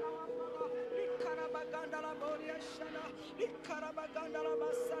God and our Father. Rekana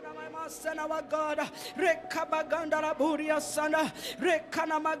My master and our God. Rekabagandara Buria Sana.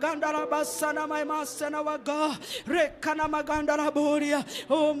 Rekana Magandara Basana, my master and our God. Rekana Magandara Buria.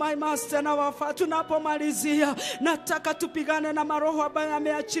 Oh, my master and our Father. Tunapomalizia. Nataka tupigane na maroho ambayo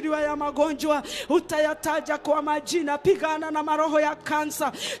yameachiliwa ya magonjwa. Utayataja kwa majina. Pigana na maroho ya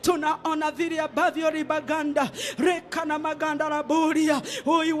kansa. Tunaona vile ambavyo ribaganda. Rekana Magandara Buria.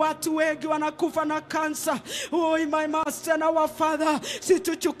 Oh, watu wengi wanakufa na kansa. Oh, my master and our Father.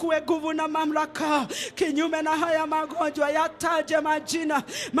 Situchukue nguvu na mamlaka kinyume na haya magonjwa. Yataje majina.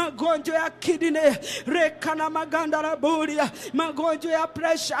 Magonjwa ya kidney, rekana magandara buria, magonjwa ya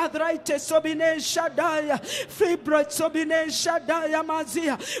pressure, arthritis, sobinesha daya, fibroids, sobinesha daya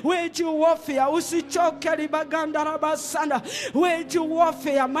mazia. Wage warfare, usichoke libagandara basana. Wage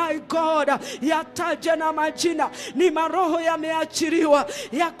warfare, my God. Yataje na majina. Ni maroho yameachiliwa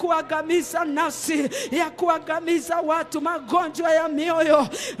ya kuangamiza nafsi, ya kuangamiza watu. Magonjwa ya mioyo,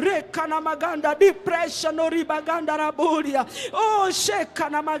 rekana maganda, depression, oribaganda raburia. Oh,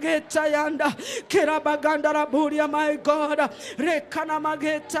 shekana mageta yanda, kerabaganda raburia, my God. Rekana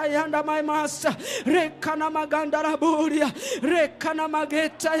mageta yanda, my master. Rekana maganda raburia, rekana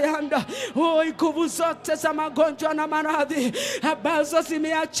mageta yanda. Oh, nguvu zote za magonjwa na maradhi ambazo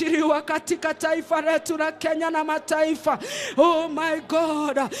zimeachiliwa katika taifa letu la Kenya na mataifa. Oh, my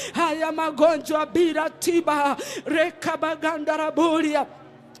God. Haya magonjwa bila tiba, rekabaganda raburia.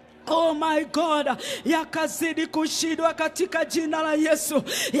 Oh, my God, yakazidi kushindwa katika jina la Yesu.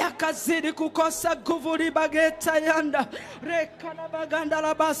 Yakazidi kukosa nguvu ribageta yanda. Rekana maganda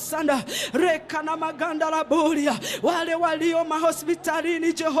la basanda, rekana maganda la buria. Wale walio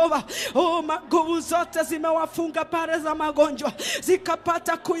mahospitalini, Jehova, oh, nguvu zote zimewafunga pale za magonjwa,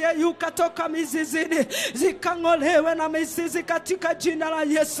 zikapata kuyeyuka toka mizizini, zikang'olewe na mizizi katika jina la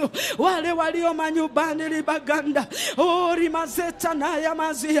Yesu. Wale walio manyumbani ribaganda, oh, rimazeta na ya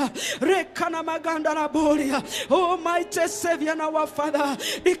mazia, rekana maganda la buria. Oh, mighty Savior and our Father,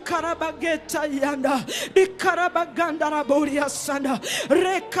 dikarabageta yanda, dikarabaganda la buria sana,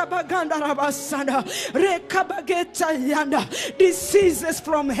 rekabaganda la basana, rekabageta yanda. Diseases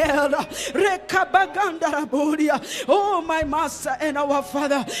from hell, rekabaganda la buria. Oh, my Master and our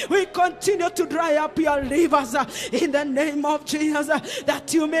Father, we continue to dry up your rivers in the name of Jesus,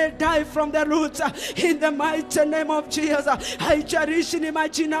 that you may die from the roots in the mighty name of Jesus. Haijalishi ni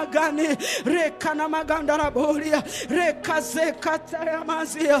majina gani, rekana maganda la buria, rekazekata ya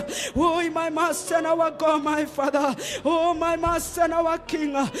mazia. Oh, my Master and our God, my Father. Oh, my Master and our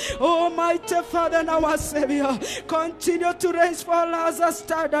King. Oh, mighty Father and our Savior. Continue to raise for us a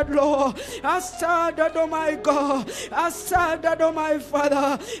standard, Lord. A standard, oh my God. A standard, oh my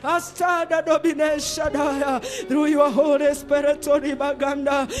Father. A standard, oh Bineshadaya. Through your Holy Spirit, oh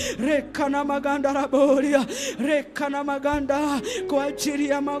Ribaganda. Rekana maganda la buria, rekana maganda kwa ajili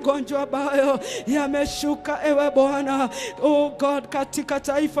ya magonjwa ambayo yameshuka, ewe Bwana. Oh God, katika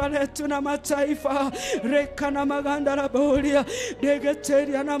taifa letu na mataifa, rekana maganda la buria,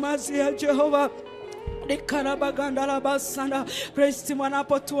 degeteria na mazia, Jehova. Praise team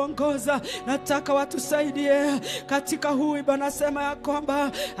wanapotuongoza, nataka watusaidie katika huu wimbo. Nasema ya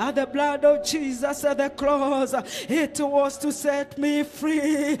kwamba the blood of Jesus at the cross, it was to set me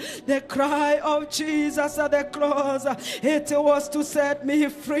free. The cry of Jesus at the cross, it was to set me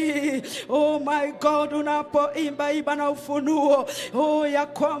free. Oh my God, unapoimba iba na ufunuo, oh ya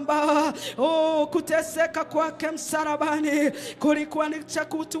kwamba oh kuteseka kwake msalabani kulikuwa ni cha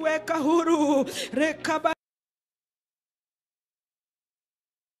kutuweka huru.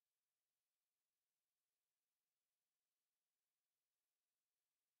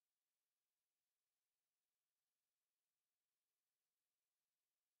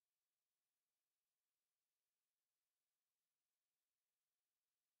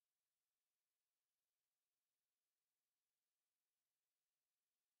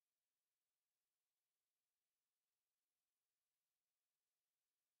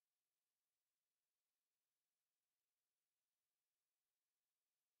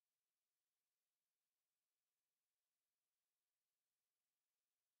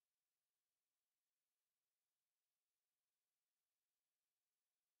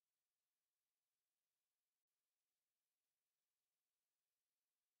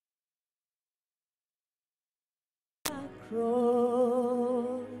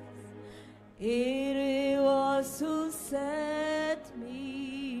 Cross, it was to set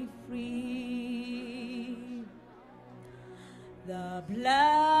me free. The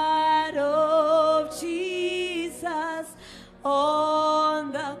blood of Jesus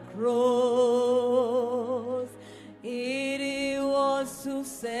on the cross, it was to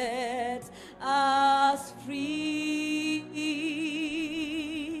set us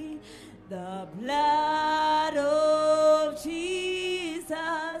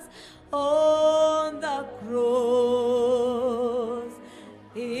on the cross.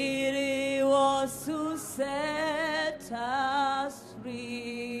 It was to set us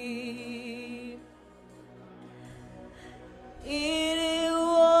free. It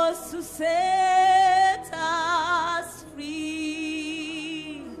was to set us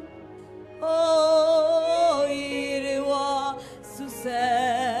free. Oh, it was to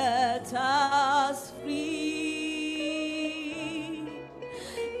set us free.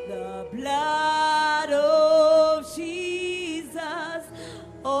 The blood of Jesus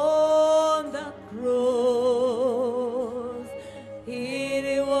on the cross.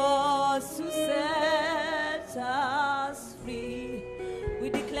 It was to set us free. We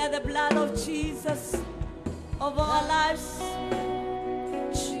declare the blood of Jesus over our lives.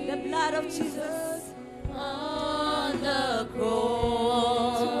 The blood of Jesus on the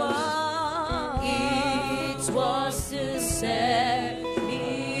cross. It was to set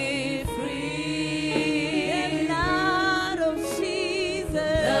me free. The blood of Jesus.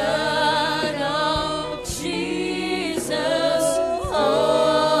 Blood of Jesus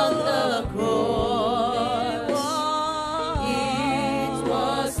on the cross. It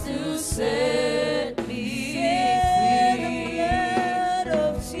was to set me free. The blood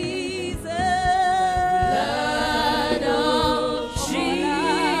of Jesus. Blood of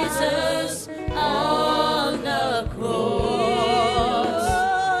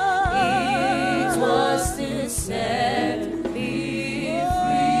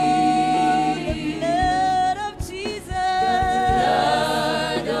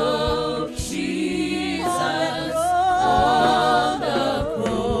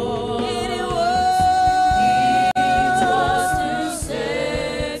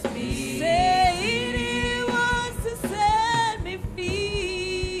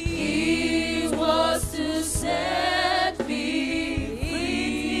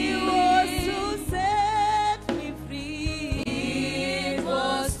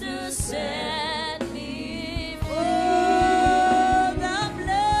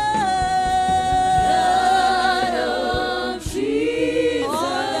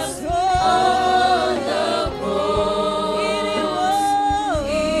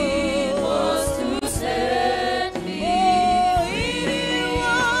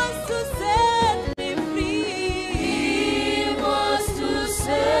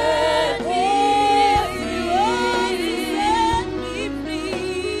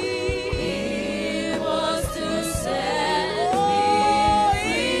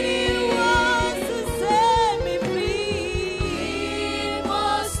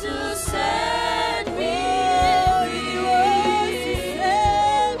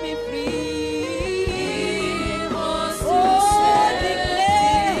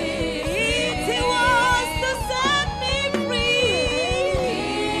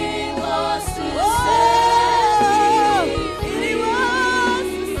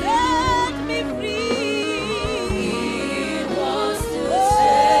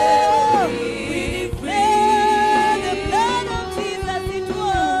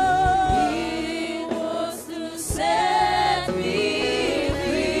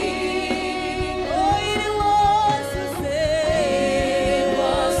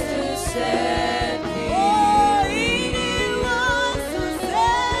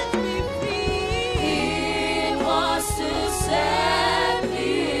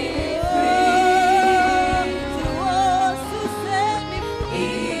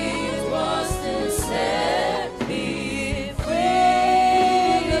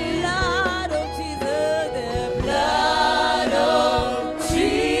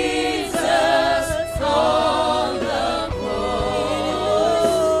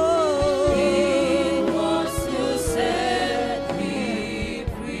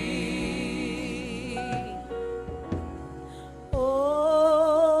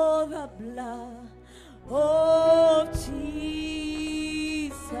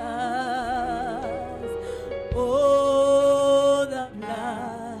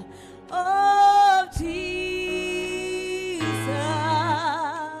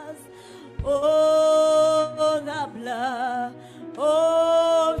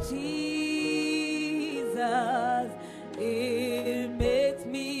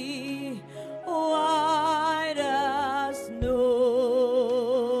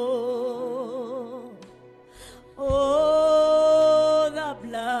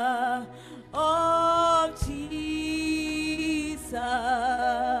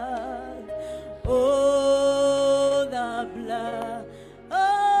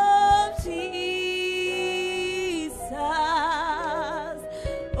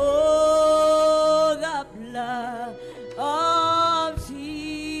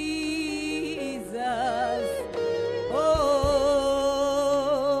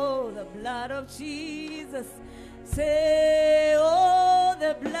Jesus. Say, oh,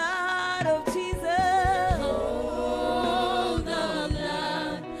 the blood of Jesus. Oh, the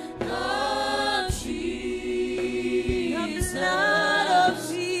blood of Jesus. The blood of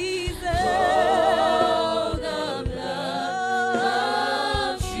Jesus. Oh, the blood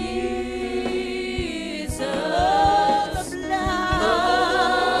of Jesus. Oh, the blood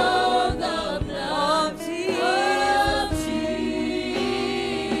Oh, the blood of Jesus. of Jesus.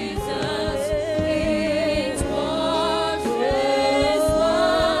 It washes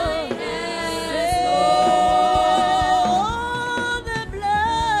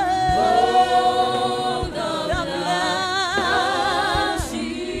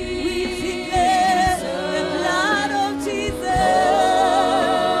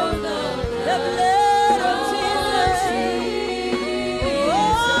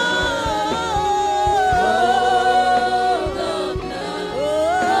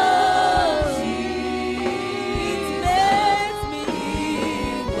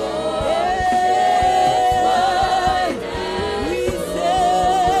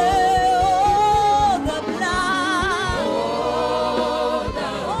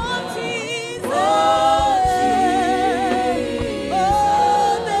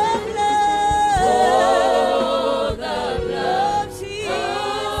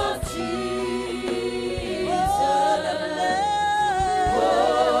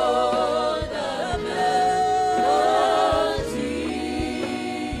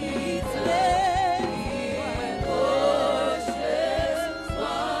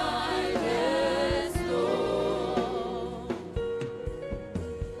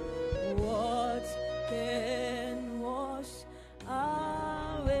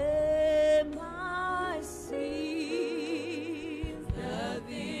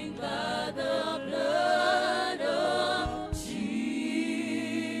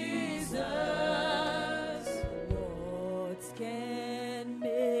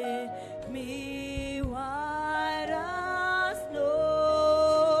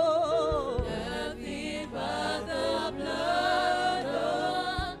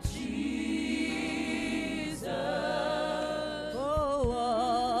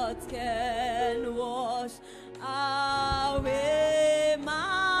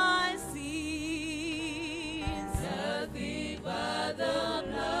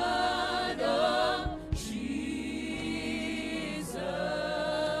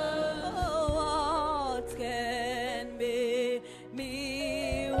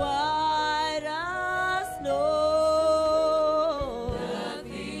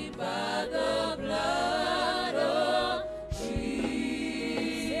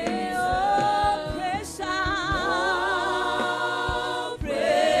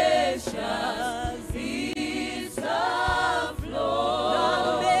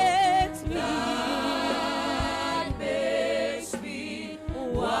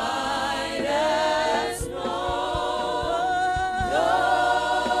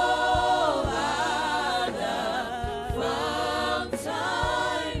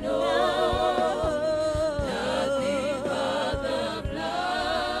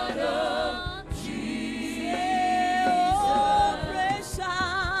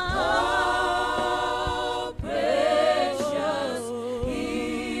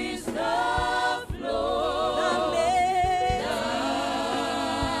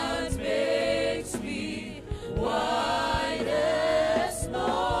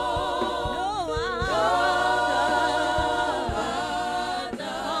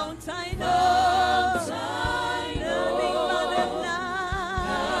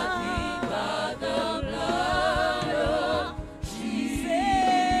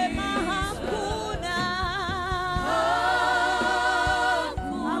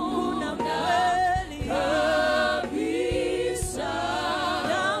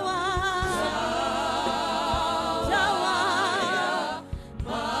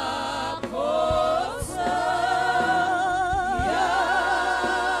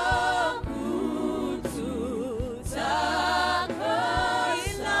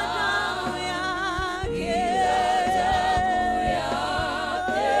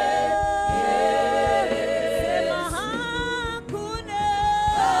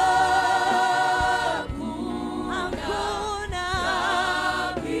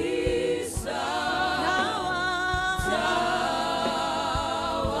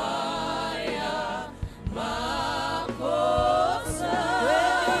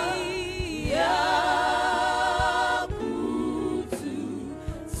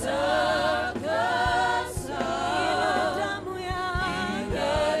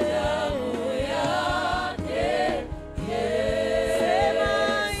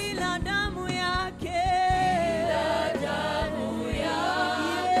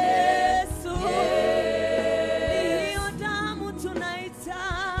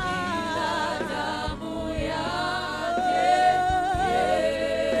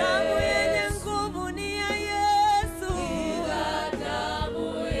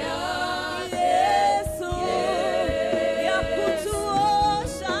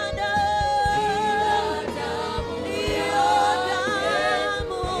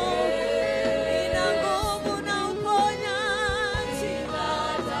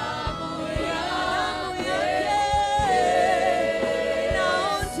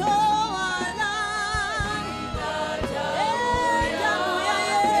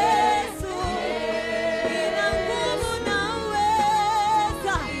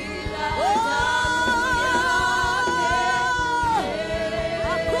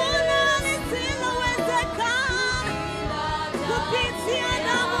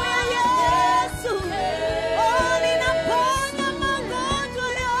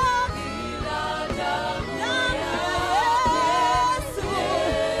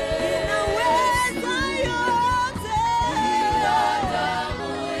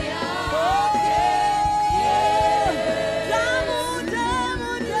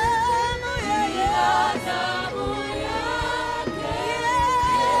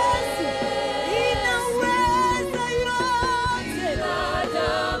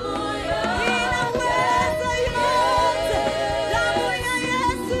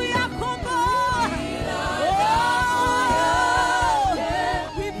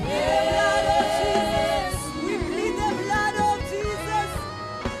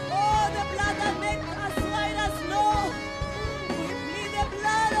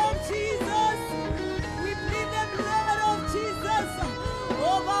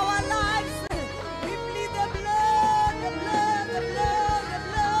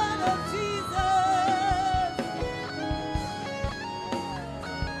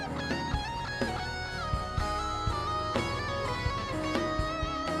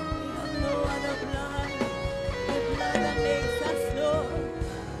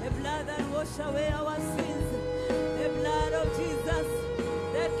away our sins. The blood of Jesus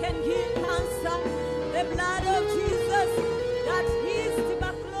that can heal cancer. The blood of Jesus that heals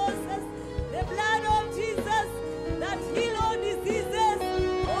tuberculosis. The blood of Jesus that heals all diseases.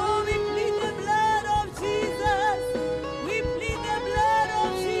 Oh, we plead the blood of Jesus. We plead the blood of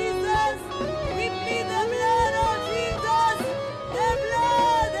Jesus. We plead the blood of Jesus. The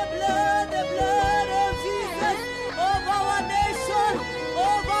blood, the blood, the blood of Jesus over our nation,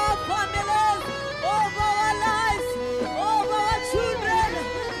 over our families, over our lives, over our children.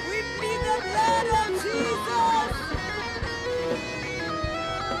 We plead the blood of Jesus.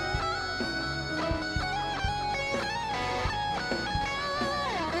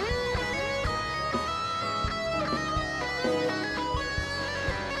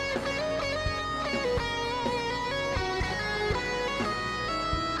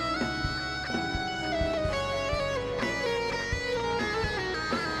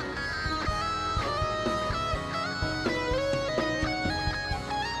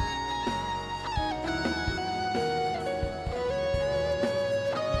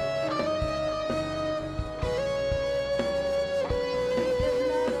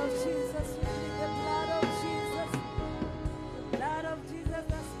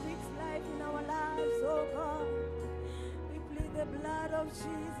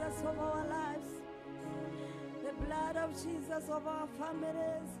 Jesus over our lives, the blood of Jesus over our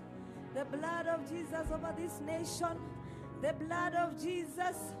families, the blood of Jesus over this nation, the blood of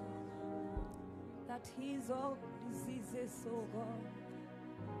Jesus that heals all diseases, oh God.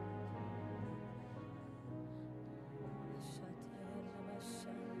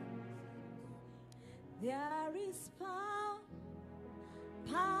 There is power,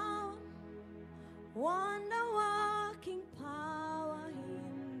 power, wonder.